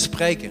evangelie moeten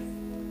spreken.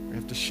 We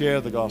have to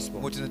share the We gospel.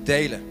 moeten het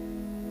delen.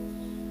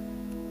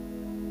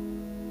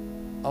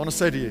 I want to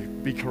say to you,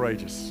 be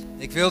courageous.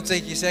 Ik wil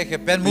tegen je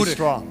zeggen, ben Be moedig.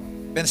 strong.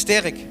 Ben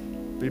sterk.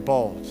 Be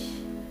bold.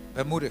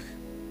 Ben moedig.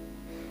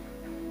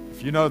 If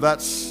you know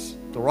that's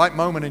the right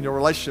moment in your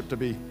relationship to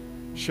be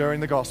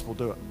sharing the gospel,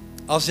 do it.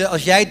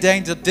 Als jij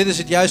denkt dat dit is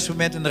het juiste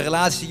moment in de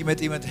relatie die je met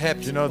iemand hebt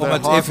You know, om they're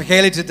het hard-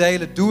 evangelie te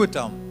delen, doe het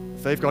dan.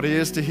 If they've got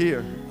ears to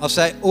hear, Als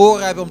zij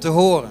oren hebben om te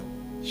horen,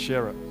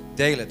 share it.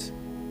 deel het.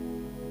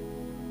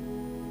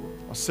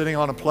 I was sitting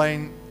on a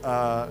plane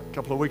a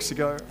couple of weeks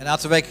ago. Een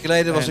aantal weken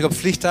geleden was ik op het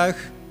vliegtuig.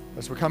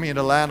 As we're coming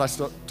into land, I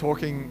start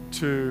talking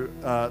to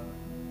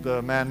the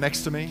man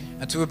next to me.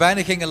 En toen we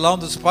bijna gingen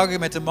landen, sprak ik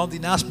met de man die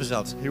naast me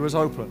zat. He was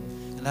open.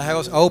 En hij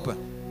was open.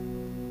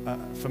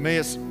 For me,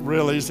 it's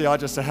real easy. I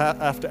just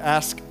have to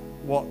ask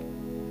what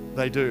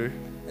they do.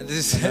 En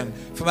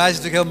voor mij is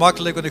het natuurlijk heel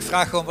makkelijk, want ik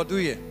vraag gewoon, wat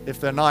doe je? If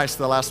they're nice,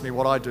 they'll ask me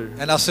what I do.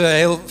 En als ze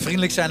heel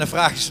vriendelijk zijn, dan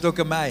vragen ze het ook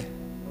aan mij.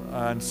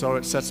 And so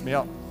it sets me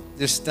up.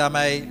 Dus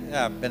daarmee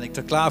ben ik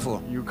er klaar voor.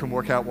 You can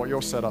work out what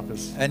your setup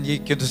is. En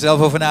je kunt er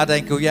zelf over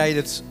nadenken hoe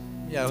jij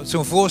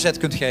zo'n voorzet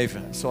kunt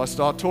geven. So I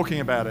start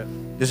talking about it.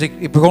 Dus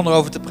ik begon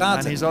erover te And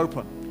praten. he's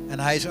open. En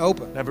hij is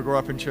open. Never grew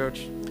up in church.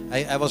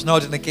 Hij was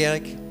nooit in de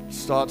kerk.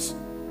 Starts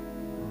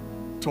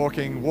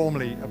talking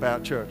warmly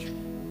about church.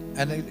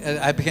 En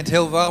hij begint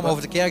heel warm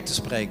over de kerk te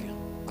spreken.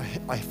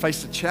 I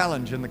faced a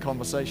challenge in the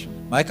conversation.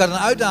 Maar ik had een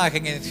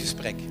uitdaging in het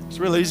gesprek. It's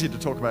real easy to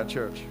talk about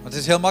church. Want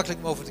het is heel makkelijk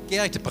om over de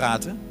kerk te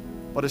praten.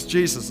 But it's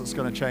Jesus that's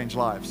going to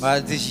change lives. Maar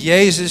het is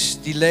Jezus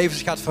die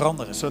levens gaat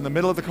veranderen. So in the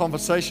middle of the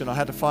conversation, I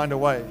had to find a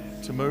way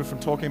to move from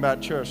talking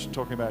about church to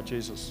talking about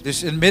Jesus.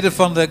 Dus in het midden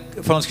van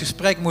het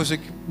gesprek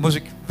moest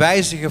ik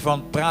wijzigen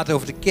van praten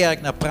over de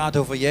kerk naar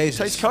praten over It takes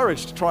Jezus.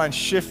 courage to try and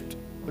shift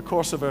the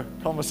course of a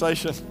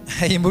conversation.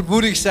 En je moet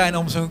moedig zijn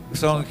om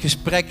zo'n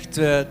gesprek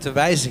te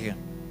wijzigen.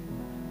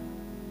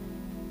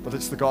 But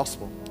it's the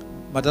gospel.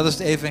 Maar dat is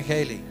het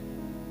evangelie.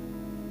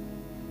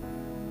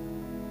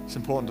 It's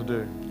important to do.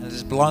 En het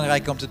is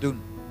belangrijk om te doen.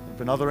 There have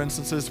been other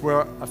instances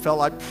where I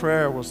felt like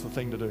prayer was the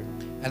thing to do.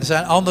 En er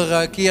zijn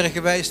andere keren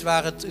geweest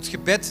waar het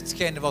gebed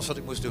hetgene was wat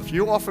ik moest doen. If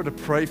you offer to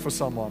pray for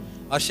someone,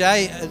 Als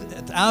jij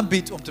het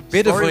aanbiedt om te it's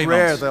bidden voor very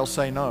rare iemand, they'll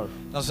say no.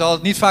 dan zal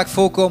het niet vaak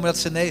voorkomen dat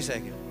ze nee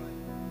zeggen.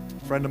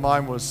 A friend of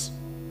mine was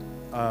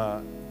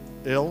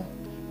ill,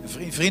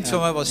 Een vriend van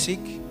mij was ziek.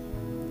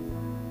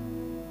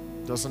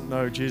 doesn't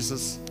know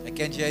Jesus, Hij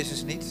kent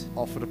Jezus niet.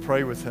 offered to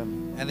pray with him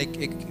En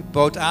ik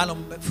bood aan om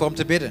voor hem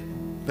te bidden.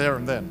 there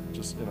and then,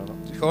 just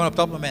Gewoon op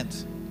dat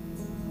moment.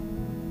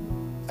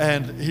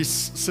 And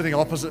he's sitting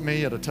opposite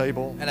me at a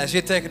table. En hij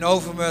zit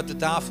tegenover me op de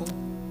tafel.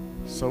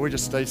 So we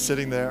just stayed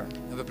sitting there.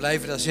 En we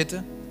blijven daar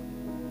zitten.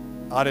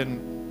 I didn't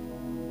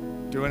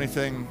do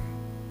anything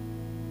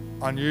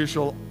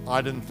unusual.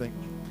 I didn't think.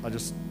 I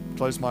just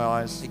closed my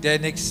eyes. Ik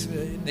deed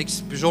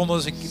niks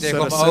bijzonders. Ik deed Said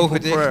gewoon a mijn ogen simple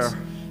dicht. prayer.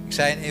 Ik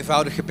zei een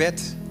eenvoudig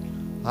gebed.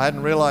 I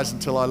hadn't realized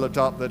until I looked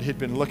up that he'd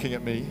been looking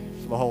at me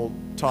for the whole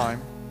time.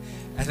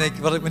 En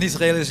wat ik me niet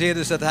realiseerde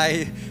is dat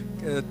hij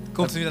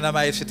continu naar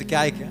mij heeft zitten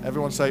kijken.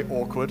 Everyone say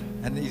awkward.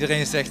 En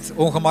iedereen zegt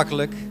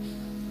ongemakkelijk.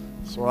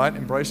 It's all right.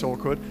 Embrace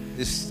awkward.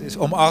 Dus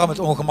omarm het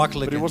But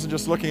ongemakkelijke. he wasn't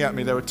just looking at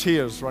me. There were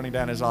tears running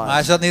down his Maar hij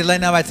eyes. zat niet alleen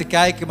naar mij te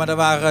kijken, maar er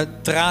waren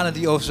tranen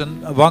die over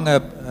zijn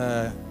wangen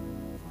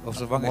What I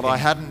gingen.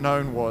 hadn't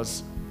known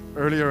was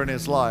earlier in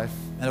his life,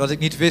 En wat ik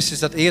niet wist is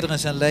dat eerder in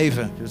zijn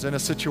leven, he was in a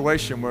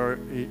situation where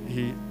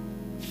he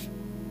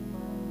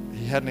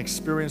had an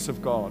experience of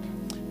God.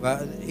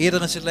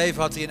 eerder in zijn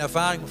leven had hij een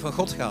ervaring van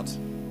God gehad.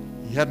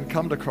 He hadn't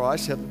come to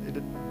Christ,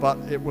 but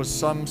it was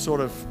some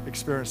sort of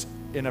experience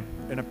in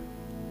a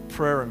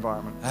prayer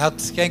environment. Hij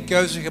had geen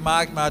keuze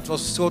gemaakt, maar het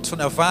was een soort van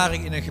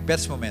ervaring in een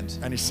gebedsmoment.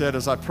 And he said,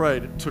 as I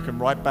prayed, it took him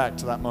right back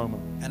to that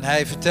moment. En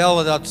hij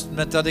vertelde dat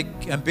met dat ik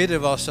aan het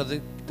bidden was,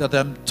 dat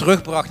hem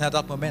terugbracht naar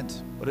dat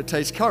moment. But it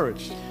takes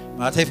courage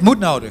Maar het heeft moed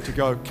nodig to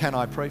go,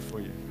 can I pray for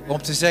you?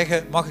 om te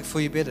zeggen, mag ik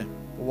voor je bidden?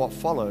 But what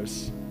follows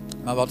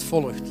Maar wat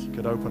volgt,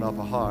 could open up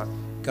a heart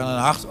kan een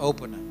hart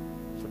openen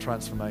for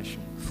transformation.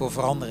 voor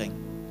verandering.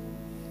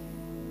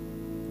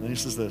 And he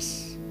says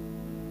this,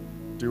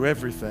 do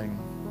everything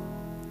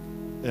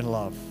in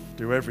love.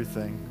 Do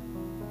everything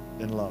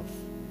in love.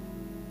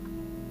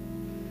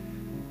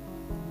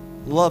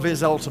 Love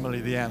is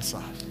ultimately the answer.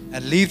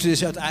 En liefde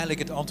is uiteindelijk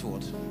het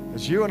antwoord.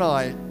 As you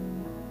and I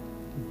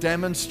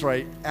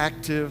demonstrate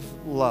active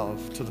love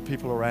to the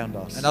people around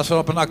us. En als we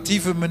op een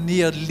actieve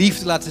manier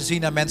liefde laten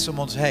zien aan mensen om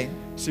ons heen.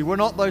 See, we're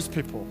not those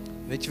people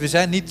Weet je, we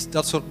zijn niet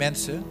dat soort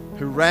mensen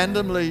who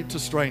randomly to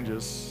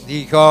strangers,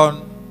 die gewoon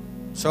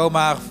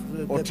zomaar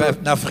Of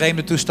naar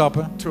vreemden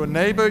toestappen. to a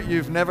neighbor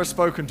you've never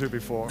spoken to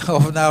before.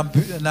 Of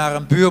naar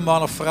een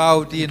buurman of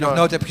vrouw die je nog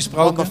nooit hebt On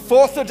gesproken. the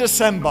 4th of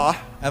December,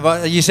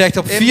 En je zegt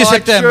op In 4 my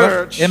september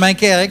church. in mijn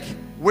kerk.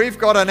 we've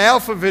got an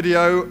Alpha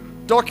video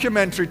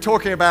documentary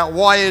talking about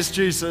why is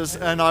Jesus,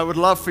 and I would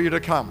love for you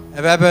to come.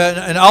 En we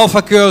hebben een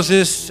alpha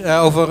cursus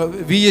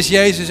over wie is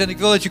Jezus en ik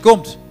wil dat je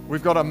komt.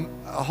 We've got a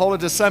whole of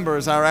December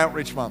is our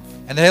outreach month.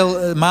 En de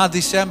hele maand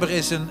december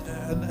is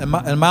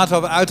een maand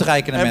waar we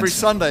uitreiken naar Every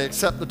mensen. Sunday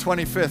except the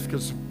 25th,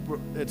 because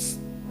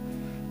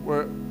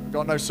we've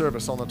got no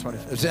service on the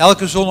 25th. Dus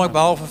elke zondag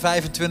behalve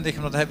 25,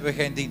 want dan hebben we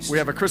geen dienst. We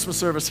have a Christmas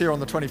service here on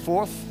the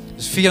 24th.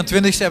 Dus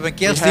 24 hebben we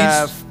een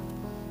kerstdienst.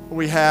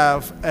 We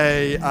have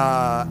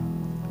a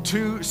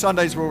 2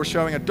 Sundays where we're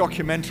showing a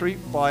documentary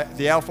by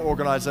the Alpha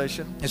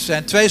organization. Er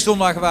zijn 2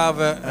 zondagen waar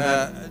we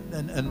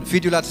een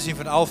video laten zien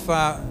van de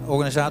Alpha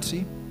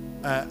organisatie.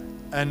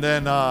 and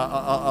then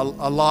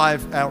a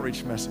live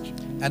outreach message.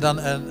 En dan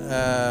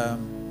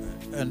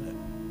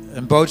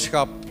een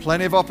boodschap.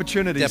 Plenty of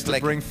opportunities Ter to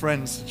plekke. bring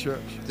friends to church.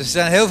 Dus er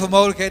zijn heel veel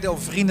mogelijkheden om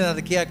vrienden naar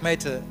de kerk mee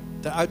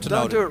uit te Don't do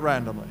nodigen. it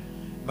randomly.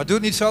 Maar doe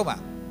het niet zomaar.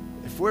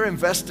 If we're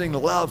investing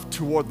love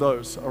toward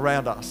those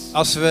around us.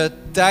 Als we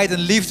tijd en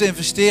liefde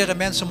investeren in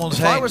mensen om ons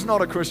If I was heen.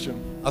 not a Christian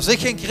Als ik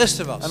geen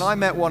christen was. and I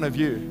met one of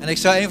you, En ik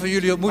zou een van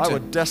jullie I ontmoeten.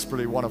 would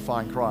desperately want to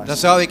find Dan Christ.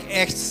 zou ik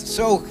echt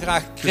zo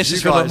graag 'Cause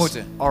Christus you willen guys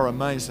ontmoeten. are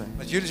amazing.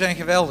 Want jullie zijn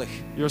geweldig.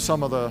 You're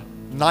some of the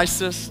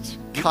nicest,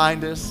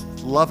 kindest,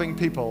 loving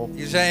people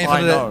Jullie zijn een I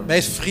van de know.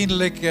 meest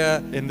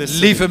vriendelijke, In this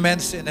lieve city.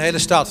 mensen in de hele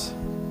stad.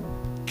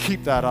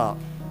 Keep that up.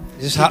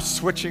 Dus, Keep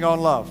switching on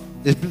love.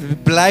 dus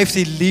blijf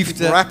die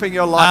liefde Wrapping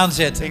your life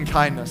aanzetten. in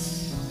kindness.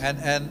 En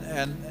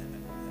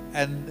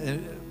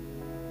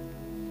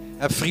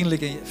heb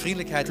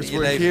vriendelijkheid in Because je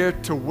we're leven. here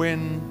to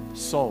win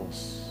souls.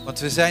 Want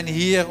we zijn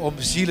hier om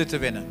zielen te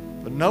winnen.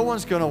 But no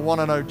one's going to want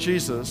to know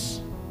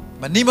Jesus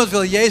Maar niemand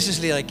wil Jezus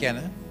leren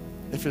kennen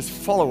if his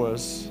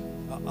followers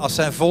als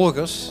zijn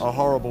volgers are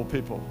horrible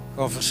people.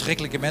 gewoon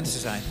verschrikkelijke mensen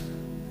zijn.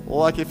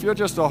 Like if you're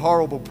just a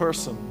horrible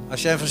person,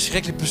 Als jij een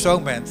verschrikkelijk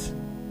persoon bent,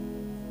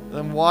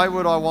 then why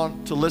would I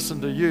want to listen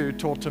to you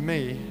talk to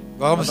me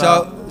waarom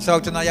about zou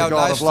ik er naar the jou God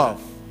of luisteren? love?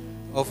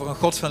 Over een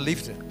God van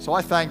liefde. So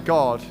I thank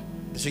God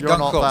Dus ik you're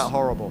dank not that God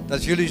horrible.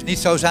 dat jullie niet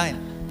zo zijn.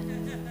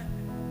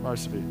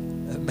 Most of you.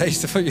 De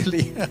meeste van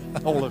jullie.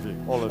 All of you.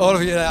 All of you. Of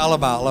jullie,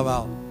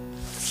 allemaal.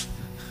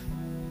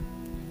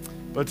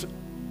 But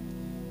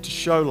to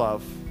show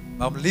love,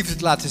 Maar om liefde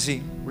te laten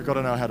zien, we've got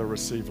to know how to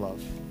receive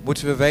love.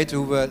 moeten we weten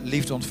hoe we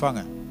liefde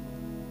ontvangen.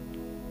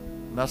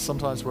 And that's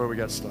sometimes where we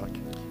get stuck.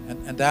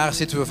 En daar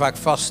zitten we vaak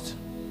vast.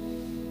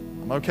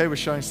 I'm okay with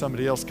showing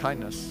somebody else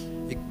kindness.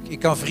 Ik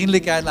kan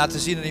vriendelijkheid laten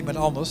zien aan iemand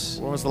anders.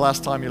 When was the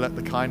last time you let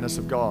the kindness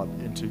of God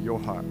into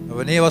your heart? Maar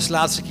wanneer was de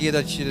laatste keer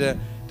dat je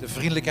de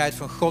vriendelijkheid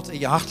van God in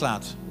je hart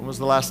laat? When was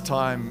the last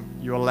time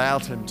you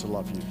allowed him to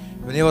love you?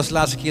 Wanneer was de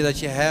laatste keer dat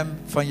je hem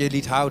van je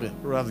liet houden?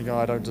 Rather than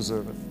go, I don't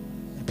deserve it.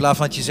 In plaats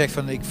van dat je zegt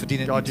van ik verdien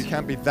het God, you niet.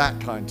 can't be that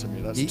kind to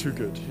me. That's too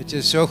good. Weet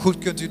je, zo goed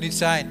kunt u niet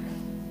zijn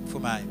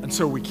voor mij. And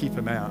so we keep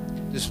him out.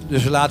 Dus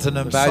we laten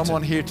hem There's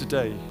someone buiten. here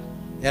today,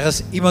 Er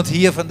is iemand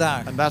hier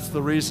vandaag. and that's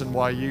the reason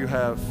why you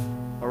have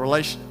a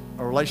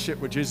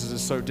relationship with Jesus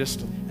is so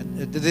distant.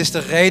 En dit is de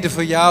reden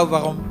voor jou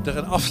waarom er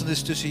een afstand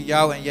is tussen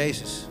jou en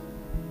Jezus.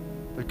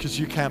 Because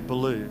you can't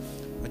believe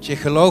Want je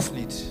gelooft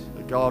niet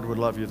that God would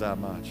love you that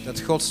much.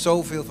 dat God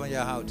zoveel van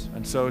jou houdt.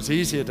 And so it's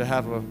easier to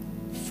have a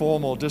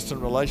formal,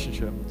 distant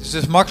relationship Dus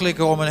het is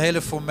makkelijker om een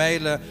hele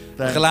formele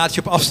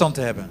relatie op afstand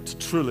te hebben. to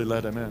truly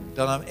let him in.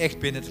 Dan hem echt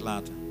binnen te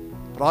laten.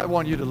 But I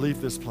want you to leave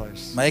this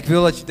place Maar ik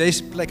wil dat je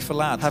deze plek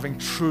verlaat. having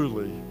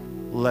truly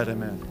let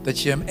him in. Dat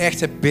je hem echt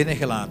hebt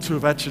binnengelaten. To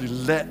have actually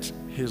let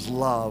his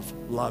love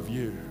love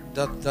you.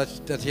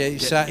 Dat je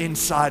Get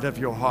inside of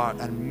your heart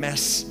and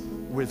mess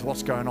with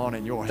what's going on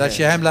in your dat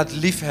je head. hem laat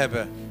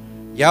liefhebben.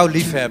 Jou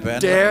liefhebben.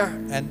 Dare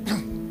En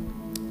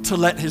to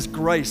let his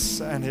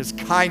grace and his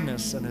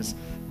kindness and his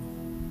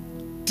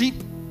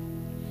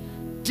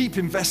deep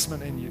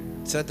investment in you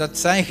dat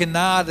zijn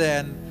genade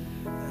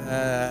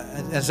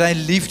en zijn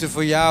liefde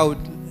voor jou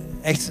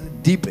echt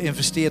diep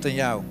investeert in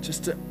jou.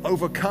 just to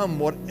overcome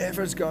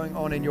whatever's going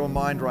on in your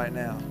mind right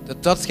now.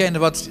 Datgene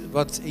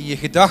wat in je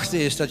gedachten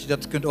is, dat je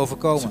dat kunt So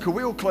overkomen. could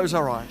we all close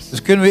our eyes?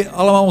 Dus kunnen we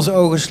allemaal onze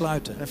ogen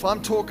sluiten. And if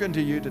I'm talking to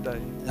you today,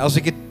 En als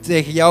ik het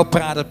tegen jou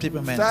praat op dit if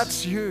moment.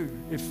 that's you,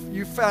 if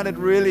you found it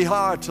really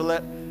hard to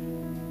let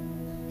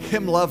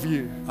him love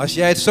you, Als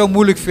jij het zo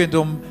moeilijk vindt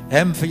om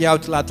hem van jou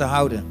te laten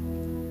houden.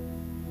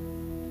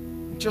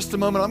 in just a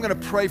moment I'm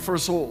going to pray for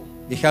us all.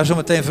 Ik ga zo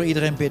meteen voor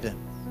iedereen bidden.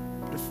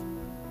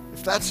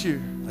 If that's you,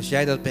 Als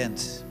jij dat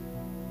bent.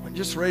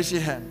 just raise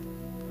your hand.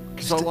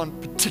 Because I want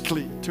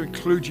particularly to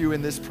include you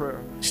in this prayer.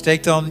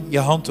 Steek dan je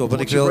hand op.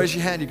 Want Once you raise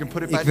your hand, you can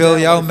put it back ik wil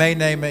down. jou If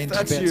meenemen in het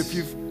that's you, if gebed.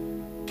 you've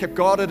kept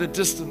God at a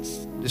distance,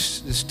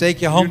 Dus steek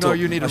je you hand know op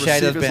you need to als jij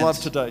dat receive his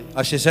love bent. today.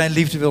 Als je zijn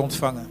liefde wil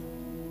ontvangen.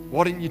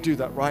 Why don't you do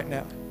that right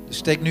now? Dus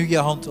steek nu je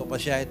hand op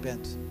als jij het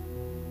bent.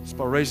 Just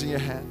by raising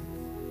your hand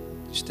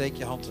Dus steek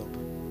je hand op.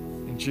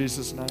 in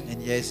Jesus' name.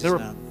 In Jezus' There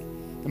are- naam.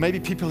 There may be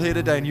people here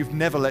today and you've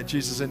never let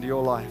Jesus into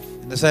your life.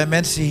 En er zijn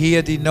mensen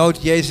hier die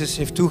nooit Jezus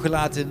heeft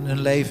toegelaten in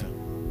hun leven.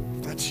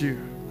 If that's you,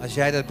 Als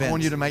jij dat I want you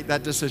bent. to make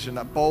that decision,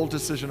 that bold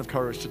decision of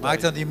courage today.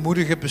 Maak dan die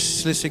moedige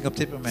beslissing op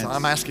dit So I'm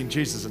moment. asking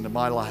Jesus into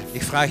my life.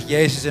 Ik vraag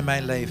Jezus in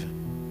mijn leven.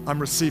 I'm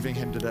receiving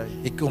him today.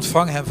 Ik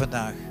ontvang hem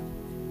vandaag.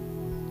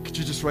 Could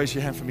you just raise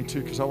your hand for me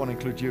too? Because I want to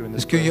include you in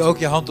this. Dus kun je prayer ook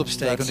je hand too.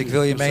 opsteken, That's want ik you.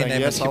 wil je You're saying,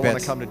 meenemen in yes, het I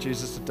want to gebed. come to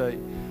Jesus today.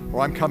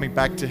 Or I'm coming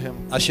back to him.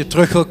 Als je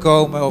terug wil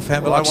komen of hem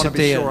Or wil I want to be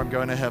sure accepteren. I'm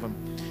going to heaven.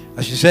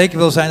 Als je zeker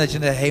wil zijn dat je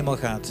naar de hemel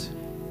gaat.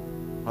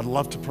 I'd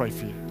love to pray for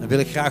you. Dan wil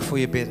ik graag voor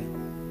je bidden.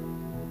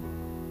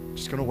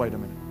 Just going to wait a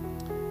minute.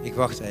 Ik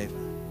wacht even.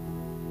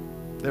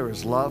 There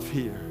is love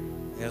here.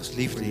 Er is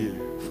liefde hier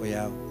voor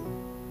jou.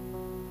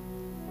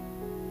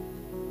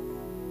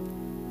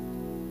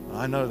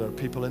 I know there are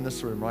people in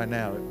this room right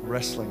now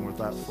wrestling with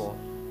that thought.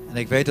 En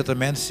ik weet dat er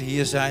mensen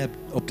hier zijn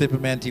op dit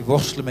moment die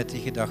worstelen met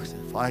die gedachten.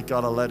 If I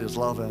gotta let His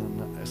love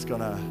in, it's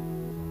gonna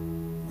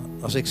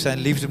Als ik zijn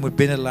liefde moet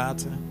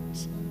binnenlaten,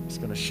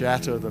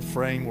 shatter the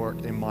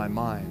framework in my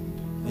mind.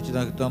 weet je,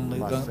 My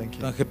thinking.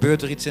 dan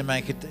gebeurt er iets in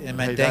mijn Hey,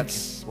 denken.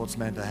 that's what's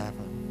meant to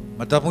happen.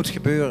 Maar dat moet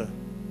gebeuren.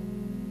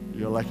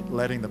 You're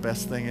letting the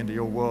best thing into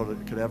your world that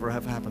could ever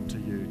have happened to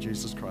you,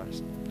 Jesus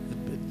Christ.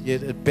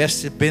 Het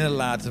beste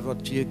binnenlaten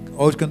wat je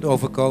ooit kunt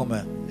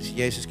overkomen is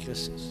Jezus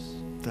Christus.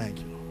 Thank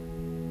you,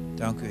 Lord.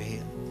 Dank u,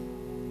 Heer.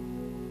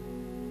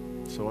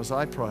 So as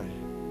I pray,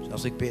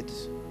 Zoals ik bid,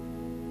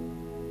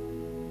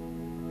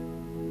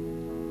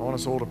 I want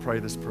us all to pray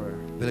this prayer.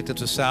 wil ik dat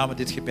we samen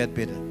dit gebed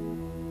bidden.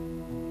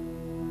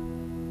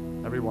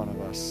 Every one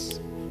of us.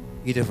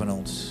 Ieder van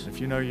ons. If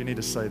you know you need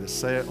to say this,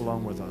 say it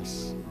along with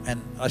us. En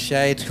als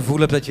jij het gevoel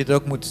hebt dat je het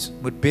ook moet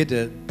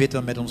bidden, bid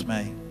dan met ons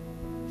mee.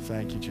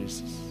 Thank you,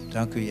 Jesus,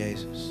 Dank u,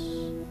 Jezus,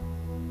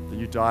 that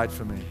you died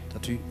for me.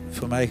 dat u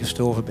voor mij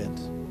gestorven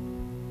bent.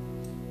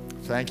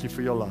 Thank you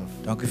for your love.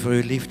 Dank u voor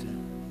uw liefde.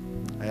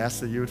 I ask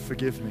that you would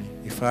forgive me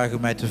Ik vraag u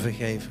mij te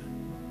vergeven.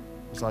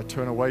 as I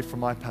turn away from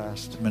my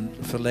past. Mijn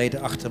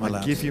verleden achter me I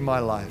laat. give you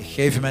my Ik life.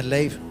 geef u mijn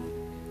leven.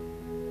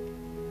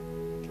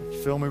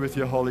 Fill me with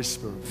your Holy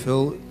Spirit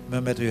Vul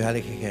me met uw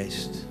Heilige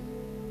Geest.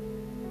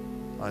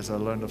 as I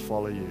learn to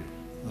follow you.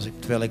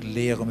 Terwijl ik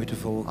leer om u te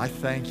volgen. I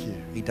thank you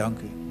Ik dank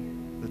u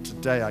that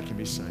today I can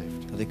be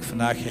saved. dat ik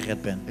vandaag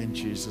gered ben. In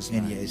Jesus' In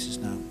name. Jezus'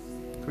 naam.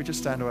 Can we just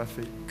stand to our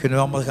feet? Kunnen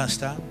we allemaal gaan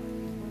staan?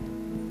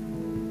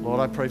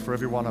 Lord, I pray for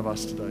every one of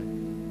us today.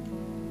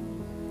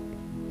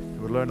 We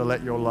would learn to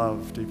let your love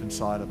deep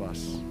inside of us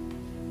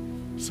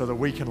so that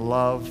we can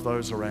love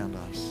those around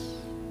us.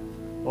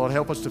 Lord,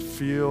 help us to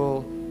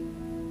feel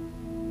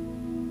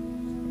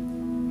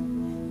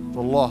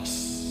the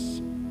loss,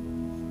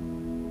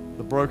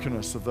 the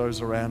brokenness of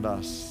those around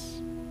us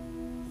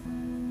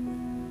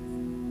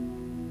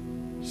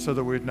so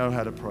that we'd know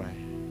how to pray,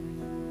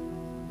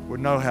 would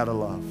know how to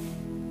love,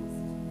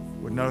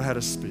 would know how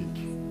to speak,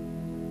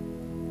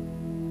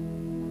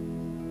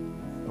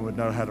 and would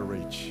know how to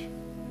reach.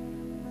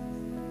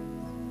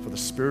 For the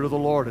Spirit of the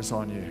Lord is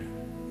on you,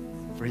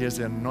 for He has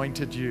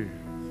anointed you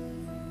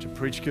to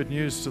preach good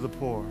news to the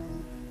poor,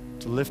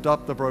 to lift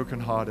up the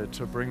brokenhearted,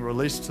 to bring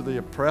release to the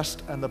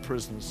oppressed and the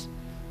prisoners.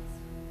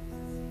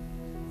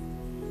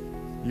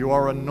 You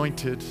are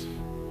anointed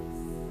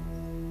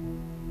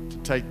to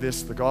take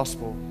this, the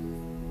gospel,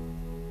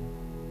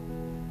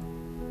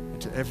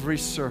 into every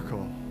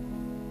circle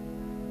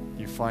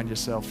you find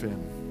yourself in.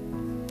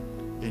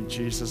 In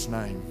Jesus'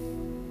 name,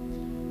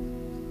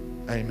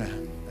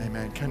 amen.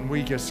 Amen. Can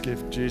we just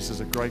give Jesus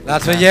a great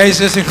Laten we hand?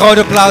 Jezus een groot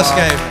applaus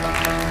geven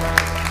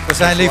voor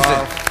zijn liefde.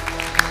 Love.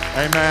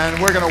 Amen.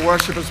 We're going to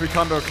worship as we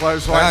come to a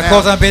close We gaan right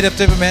God now. aanbidden op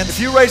dit moment. If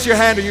you raise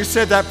your hand and you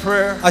said that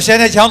prayer, Als jij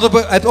net je hand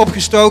hebt we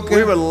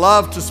opgestoken, would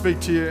love to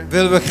speak to you.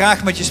 willen we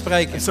graag met je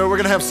spreken. So we're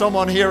going to have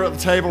someone here at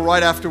the table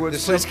right afterwards.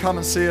 Dus Please come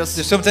and see us.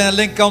 Dus zometeen aan de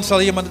linkerkant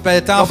zal iemand bij de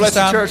God tafel bless the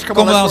staan. church. Come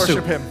Kom on, naar let's ons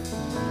toe. worship Him.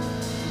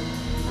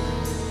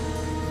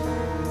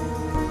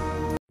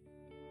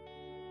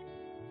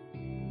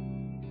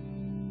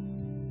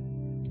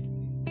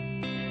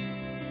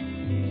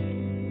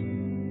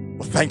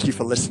 Well, thank you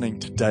for listening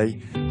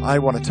today. I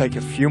want to take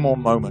a few more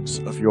moments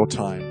of your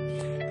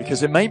time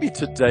because it may be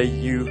today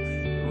you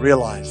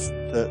realize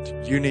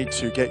that you need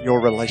to get your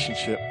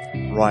relationship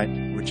right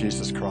with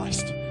Jesus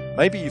Christ.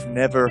 Maybe you've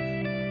never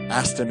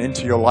asked Him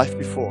into your life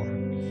before,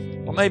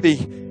 or maybe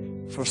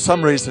for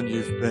some reason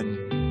you've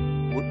been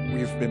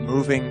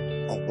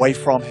moving away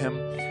from Him,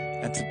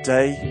 and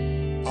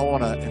today I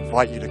want to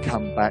invite you to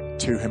come back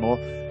to Him. Or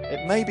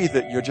it may be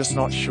that you're just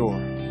not sure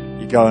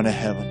you're going to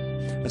heaven.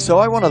 And so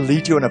I want to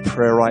lead you in a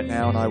prayer right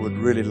now, and I would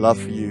really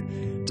love for you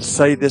to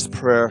say this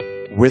prayer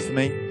with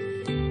me.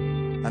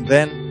 And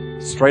then,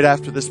 straight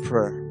after this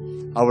prayer,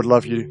 I would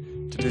love you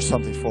to do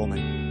something for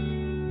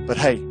me. But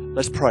hey,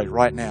 let's pray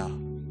right now.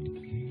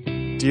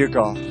 Dear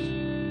God,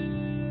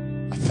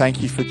 I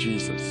thank you for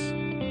Jesus.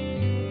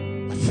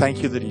 I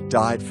thank you that He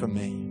died for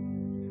me.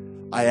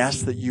 I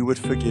ask that you would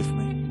forgive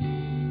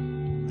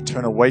me. I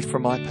turn away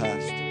from my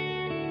past,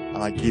 and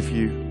I give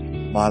you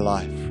my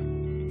life.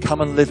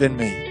 Come and live in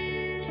me.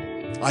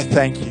 I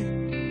thank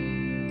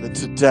you that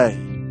today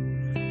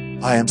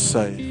I am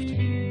saved.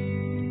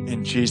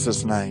 In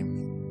Jesus'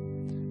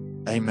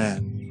 name,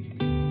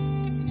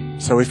 amen.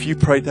 So if you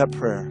prayed that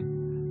prayer,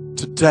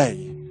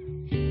 today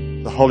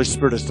the Holy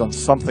Spirit has done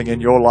something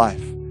in your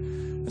life.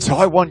 And so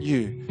I want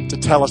you to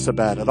tell us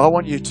about it. I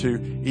want you to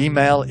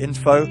email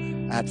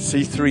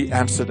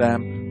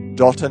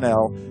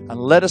info@c3amsterdam.nl and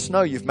let us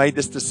know you've made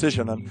this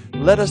decision, and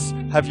let us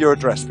have your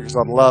address, because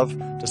I'd love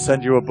to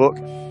send you a book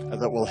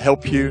that will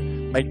help you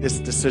make this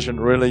decision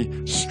really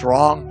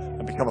strong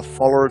and become a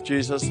follower of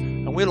Jesus.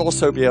 And we'll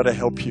also be able to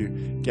help you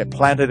get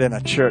planted in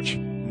a church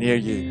near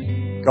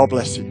you. God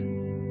bless you.